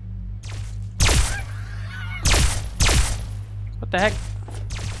 What the heck?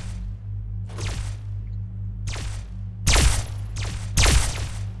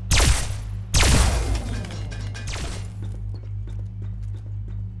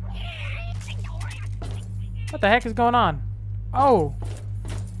 What the heck is going on? Oh.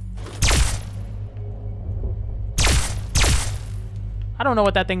 I don't know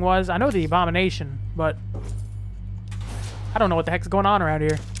what that thing was. I know the abomination, but I don't know what the heck's going on around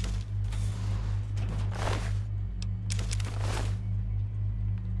here.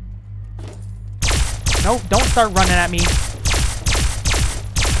 Nope, don't start running at me.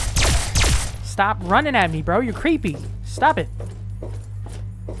 Stop running at me, bro. You're creepy. Stop it.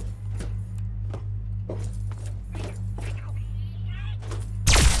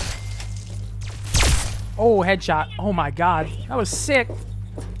 Oh, headshot. Oh my god. That was sick.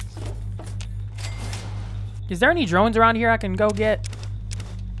 Is there any drones around here I can go get?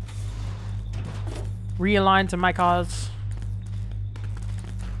 Realign to my cause.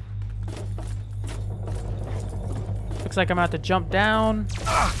 Looks like I'm about to jump down.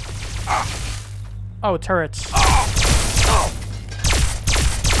 Oh, turrets.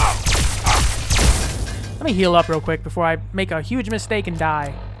 Let me heal up real quick before I make a huge mistake and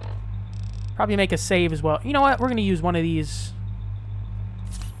die. Probably make a save as well. You know what? We're going to use one of these.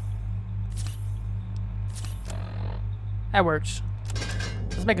 That works.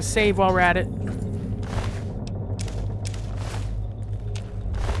 Let's make a save while we're at it.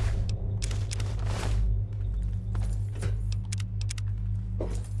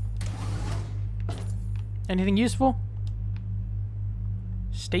 Anything useful?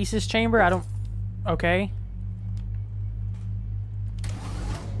 Stasis chamber? I don't... Okay.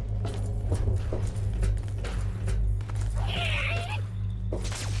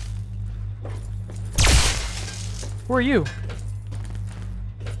 Who are you?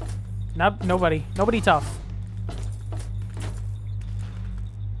 Nope, nobody. Nobody tough.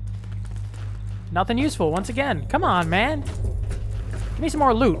 Nothing useful, once again. Come on, man. Give me some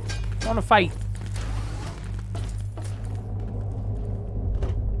more loot. I want to fight.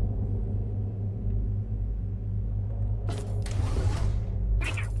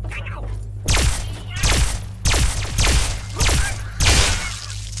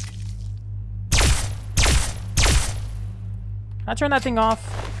 Can I turn that thing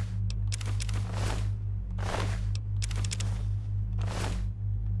off?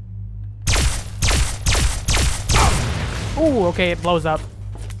 Ooh, okay, it blows up.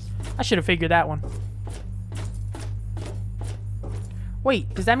 I should have figured that one.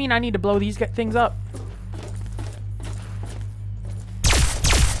 Wait, does that mean I need to blow these things up?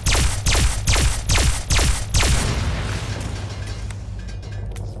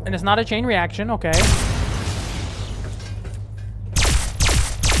 And it's not a chain reaction, okay.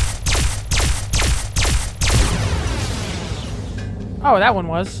 Oh, that one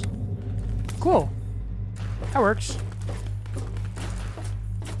was. Cool. That works.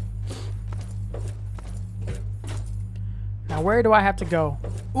 Now, where do I have to go?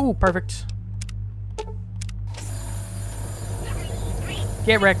 Ooh, perfect.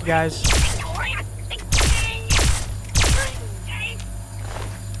 Get wrecked, guys.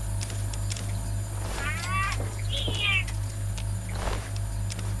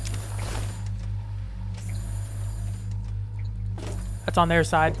 That's on their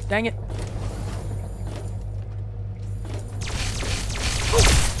side. Dang it.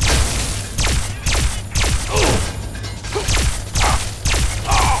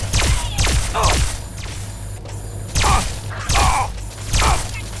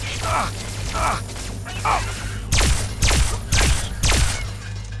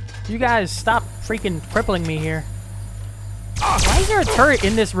 You guys stop freaking crippling me here. Why is there a turret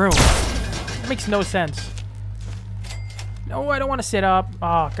in this room? That makes no sense. No, I don't want to sit up.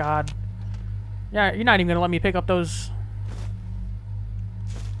 Oh, God. Yeah, you're not even going to let me pick up those.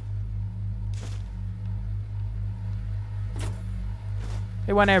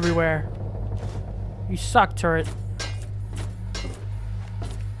 They went everywhere. You suck, turret.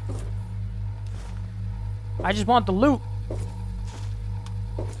 I just want the loot.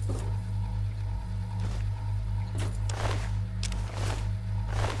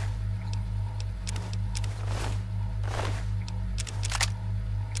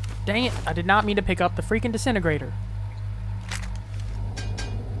 Dang it, I did not mean to pick up the freaking disintegrator.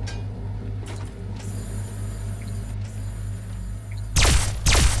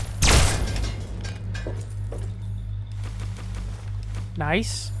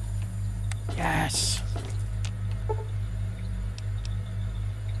 Nice. Yes.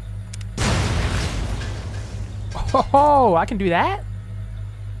 Oh, I can do that?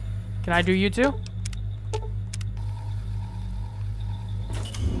 Can I do you too?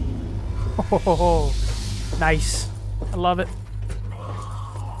 Oh, nice. I love it.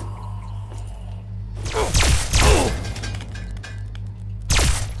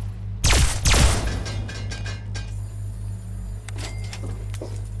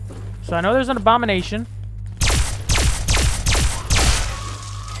 So I know there's an abomination.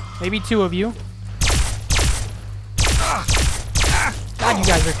 Maybe two of you. God, you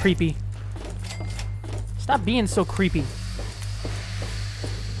guys are creepy. Stop being so creepy.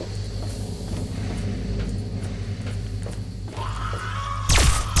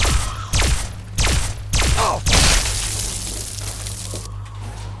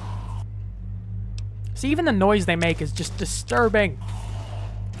 See, even the noise they make is just disturbing.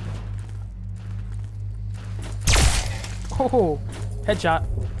 Oh, headshot.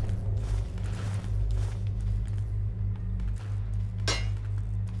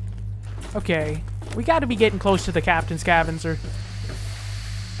 Okay, we got to be getting close to the captain's cabins or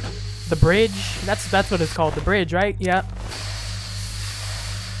the bridge. That's what it's called, the bridge, right? Yeah.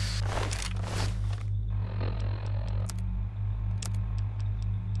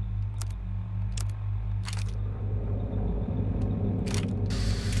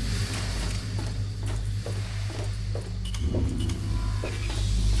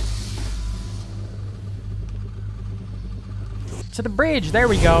 To the bridge. There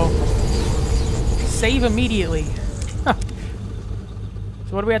we go. Save immediately. Huh.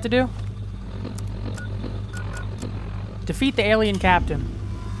 So what do we have to do? Defeat the alien captain.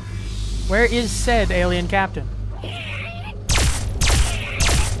 Where is said alien captain?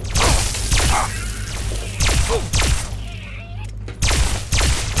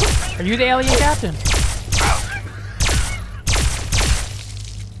 Are you the alien captain?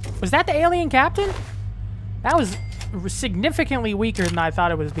 Was that the alien captain? That was significantly weaker than I thought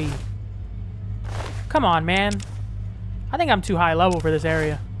it would be. Come on, man. I think I'm too high level for this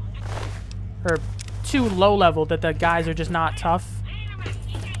area. Or too low level that the guys are just not tough.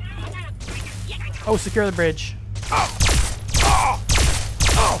 Oh, secure the bridge.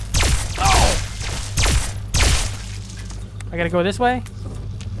 I gotta go this way?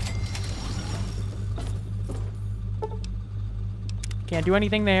 Can't do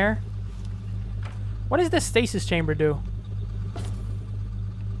anything there. What does this stasis chamber do?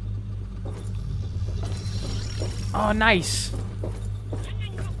 Oh, nice.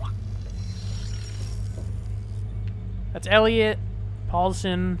 That's Elliot,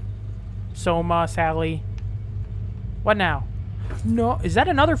 Paulson, Soma, Sally. What now? No, is that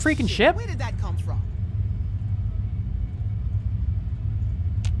another freaking ship? Where did that come from?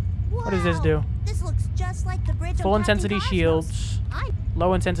 What does this do? This looks just like the bridge Full on Captain intensity Cosmos. shields.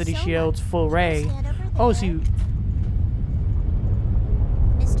 Low intensity So shields, much. full ray. Stand over Oh, there. so you...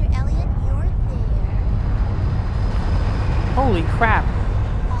 Mr. Elliot, you're there. Holy crap.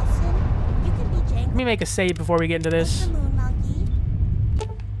 Paulson, you can be Let me make a save before we get into this. The moon monkey.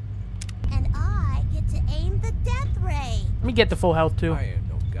 And I get to aim the death ray. Let me get the full health too. I ain't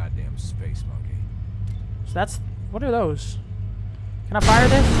no goddamn space monkey. So that's... What are those? Can I fire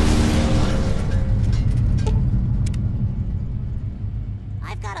this?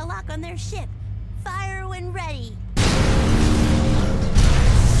 I've got a lock on their ship. Fire when ready.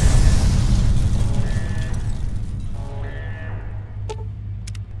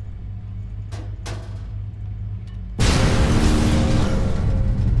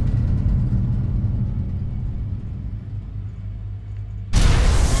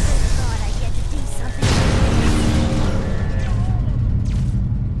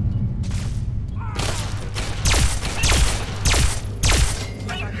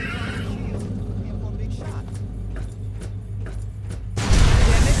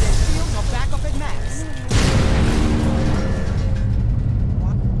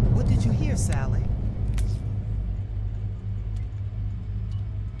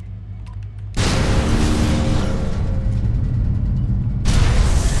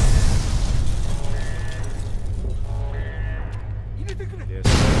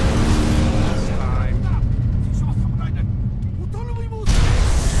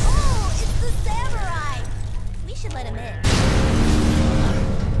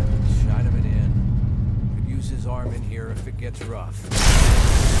 Gets rough.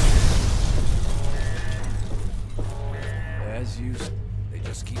 As used, they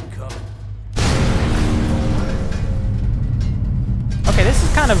just keep coming. Okay, this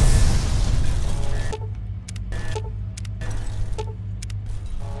is kind of...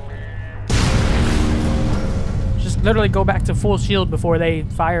 Just literally go back to full shield before they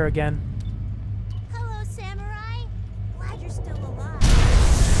fire again. Hello, Samurai. Glad you're still alive.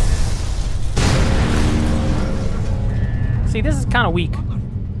 See, this is kind of weak.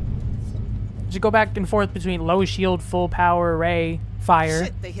 Just go back and forth between low shield, full power, ray, fire.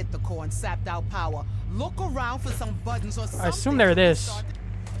 Shit, they hit the core and sapped out power. Look around for some buttons or something. I assume they're this.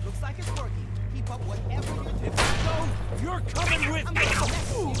 Looks like it's working. Keep up whatever you're doing. No, you're coming with me.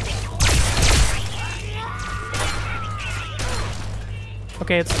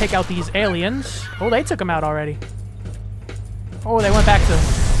 Okay, let's take out these aliens. Oh, they took them out already. Oh, they went back to...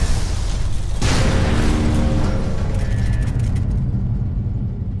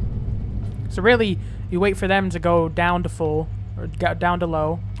 So really, you wait for them to go down to full, or down to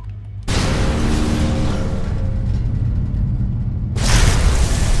low. Do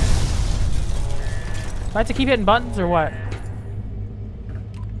I have to keep hitting buttons, or what?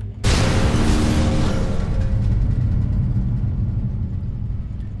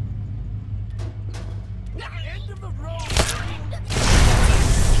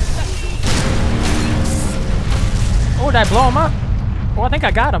 Oh, did I blow him up? Oh, I think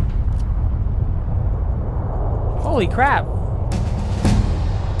I got him. Holy crap.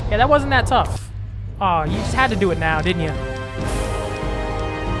 Yeah, that wasn't that tough. Oh, you just had to do it now, didn't you?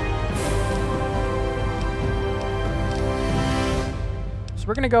 So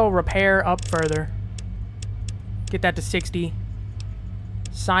we're gonna go repair up further. Get that to 60.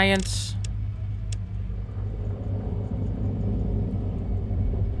 Science.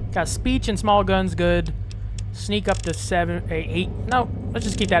 Got speech and small guns good. Sneak up to 8. No, let's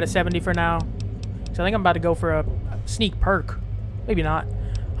just keep that at 70 for now. So I think I'm about to go for a sneak perk. Maybe not.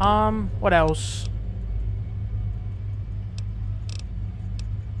 What else?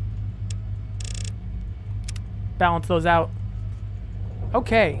 Balance those out.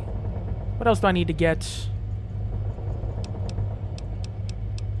 Okay. What else do I need to get?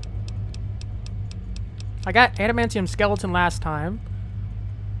 I got adamantium skeleton last time.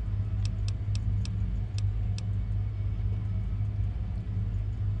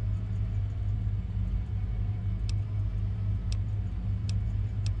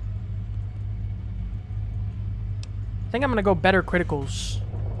 I think I'm gonna go better criticals.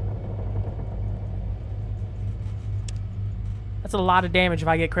 That's a lot of damage if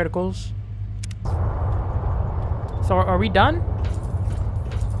I get criticals. So are we done?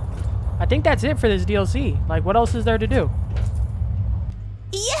 I think that's it for this DLC. Like, what else is there to do?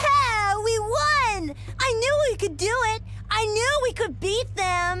 Yeah, we won! I knew we could do it! I knew we could beat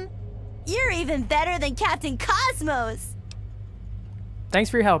them! You're even better than Captain Cosmos! Thanks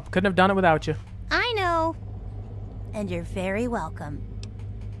for your help. Couldn't have done it without you. I know. And you're very welcome.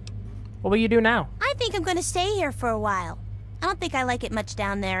 What will you do now? I think I'm gonna stay here for a while. I don't think I like it much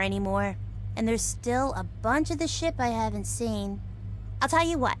down there anymore. And there's still a bunch of the ship I haven't seen. I'll tell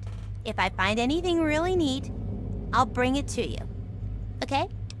you what. If I find anything really neat, I'll bring it to you. Okay?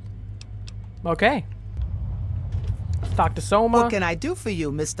 Okay. Thought Talk to Soma. What can I do for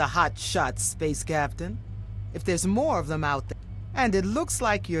you, Mr. Hotshot Space Captain? If there's more of them out there. And it looks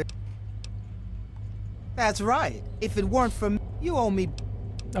like you're... That's right. If it weren't for me, you owe me...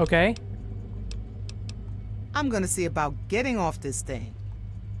 Okay. I'm gonna see about getting off this thing.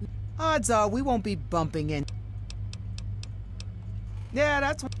 Odds are we won't be bumping in. Yeah,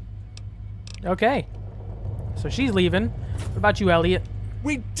 that's... Okay. So she's leaving. What about you, Elliot?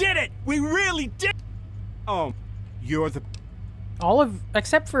 We did it! We really did! Oh, you're the... All of...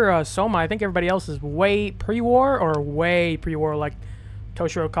 Except for Soma, I think everybody else is way pre-war or way pre-war, like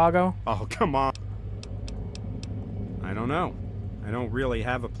Toshiro Kago. Oh, come on. I don't know. I don't really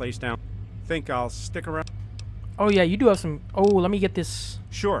have a place down. Think I'll stick around. Oh, yeah, you do have some... Oh, let me get this...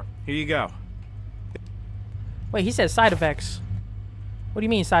 Sure, here you go. Wait, he says side effects. What do you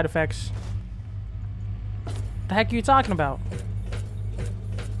mean side effects? The heck are you talking about?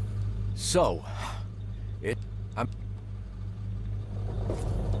 So, I'm...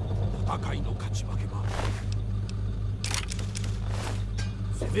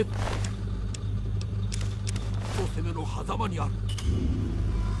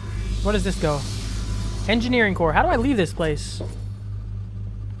 What does this go? Engineering core. How do I leave this place?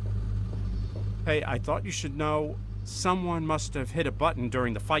 Hey, I thought you should know someone must have hit a button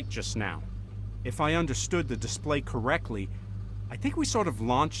during the fight just now. If I understood the display correctly, I think we sort of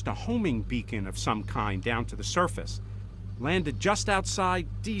launched a homing beacon of some kind down to the surface. Landed just outside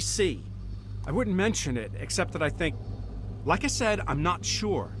DC. I wouldn't mention it, except that I think... Like I said, I'm not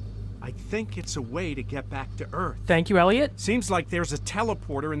sure. I think it's a way to get back to Earth. Thank you, Elliot. Seems like there's a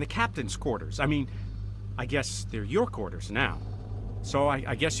teleporter in the captain's quarters. I mean, I guess they're your quarters now. So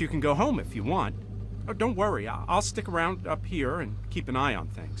I guess you can go home if you want. Oh, don't worry, I'll stick around up here and keep an eye on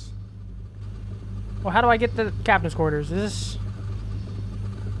things. Well, how do I get to the captain's quarters? Is this...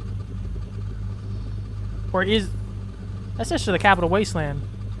 Or is... That's just to the Capital Wasteland.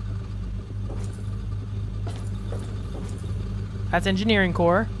 That's engineering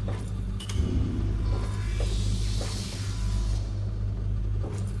core.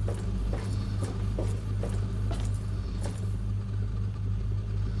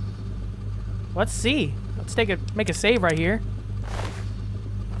 Let's see. Let's make a save right here.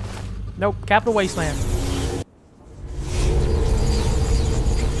 Nope, Capital Wasteland.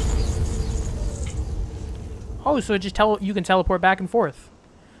 Oh, so it just you can teleport back and forth.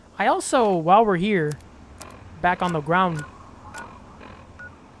 I also, while we're here, back on the ground.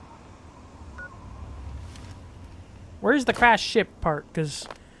 Where's the crash ship part? Because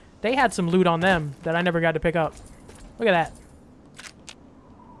they had some loot on them that I never got to pick up. Look at that.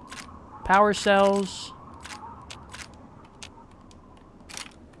 Power cells.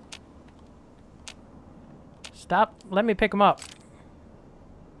 Stop. Let me pick them up.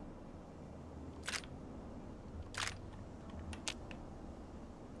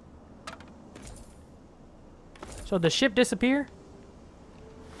 So the ship disappear?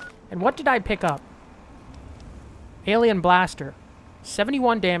 And what did I pick up? Alien blaster.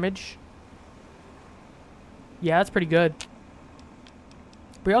 71 damage. Yeah, that's pretty good.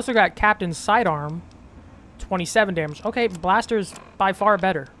 We also got Captain's sidearm. 27 damage. Okay, blaster's by far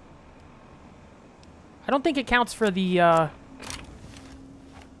better. I don't think it counts for the,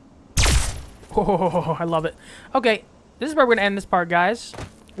 Oh, I love it. Okay, this is where we're going to end this part, guys.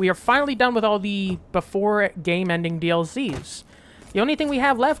 We are finally done with all the before game-ending DLCs. The only thing we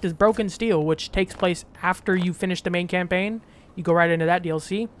have left is Broken Steel, which takes place after you finish the main campaign. You go right into that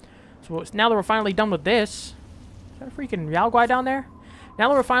DLC. So now that we're finally done with this... Is that a freaking Yao down there? Now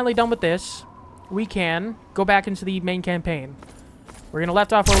that we're finally done with this, we can go back into the main campaign. We're going to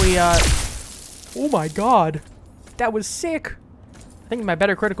left off where we... Oh my god. That was sick. I think my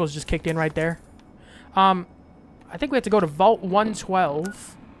better criticals just kicked in right there. I think we have to go to Vault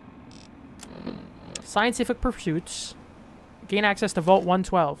 112. Scientific Pursuits. Gain access to Vault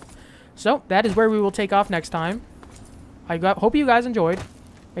 112. So, that is where we will take off next time. I hope you guys enjoyed.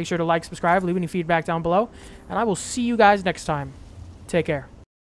 Make sure to like, subscribe, leave any feedback down below. And I will see you guys next time. Take care.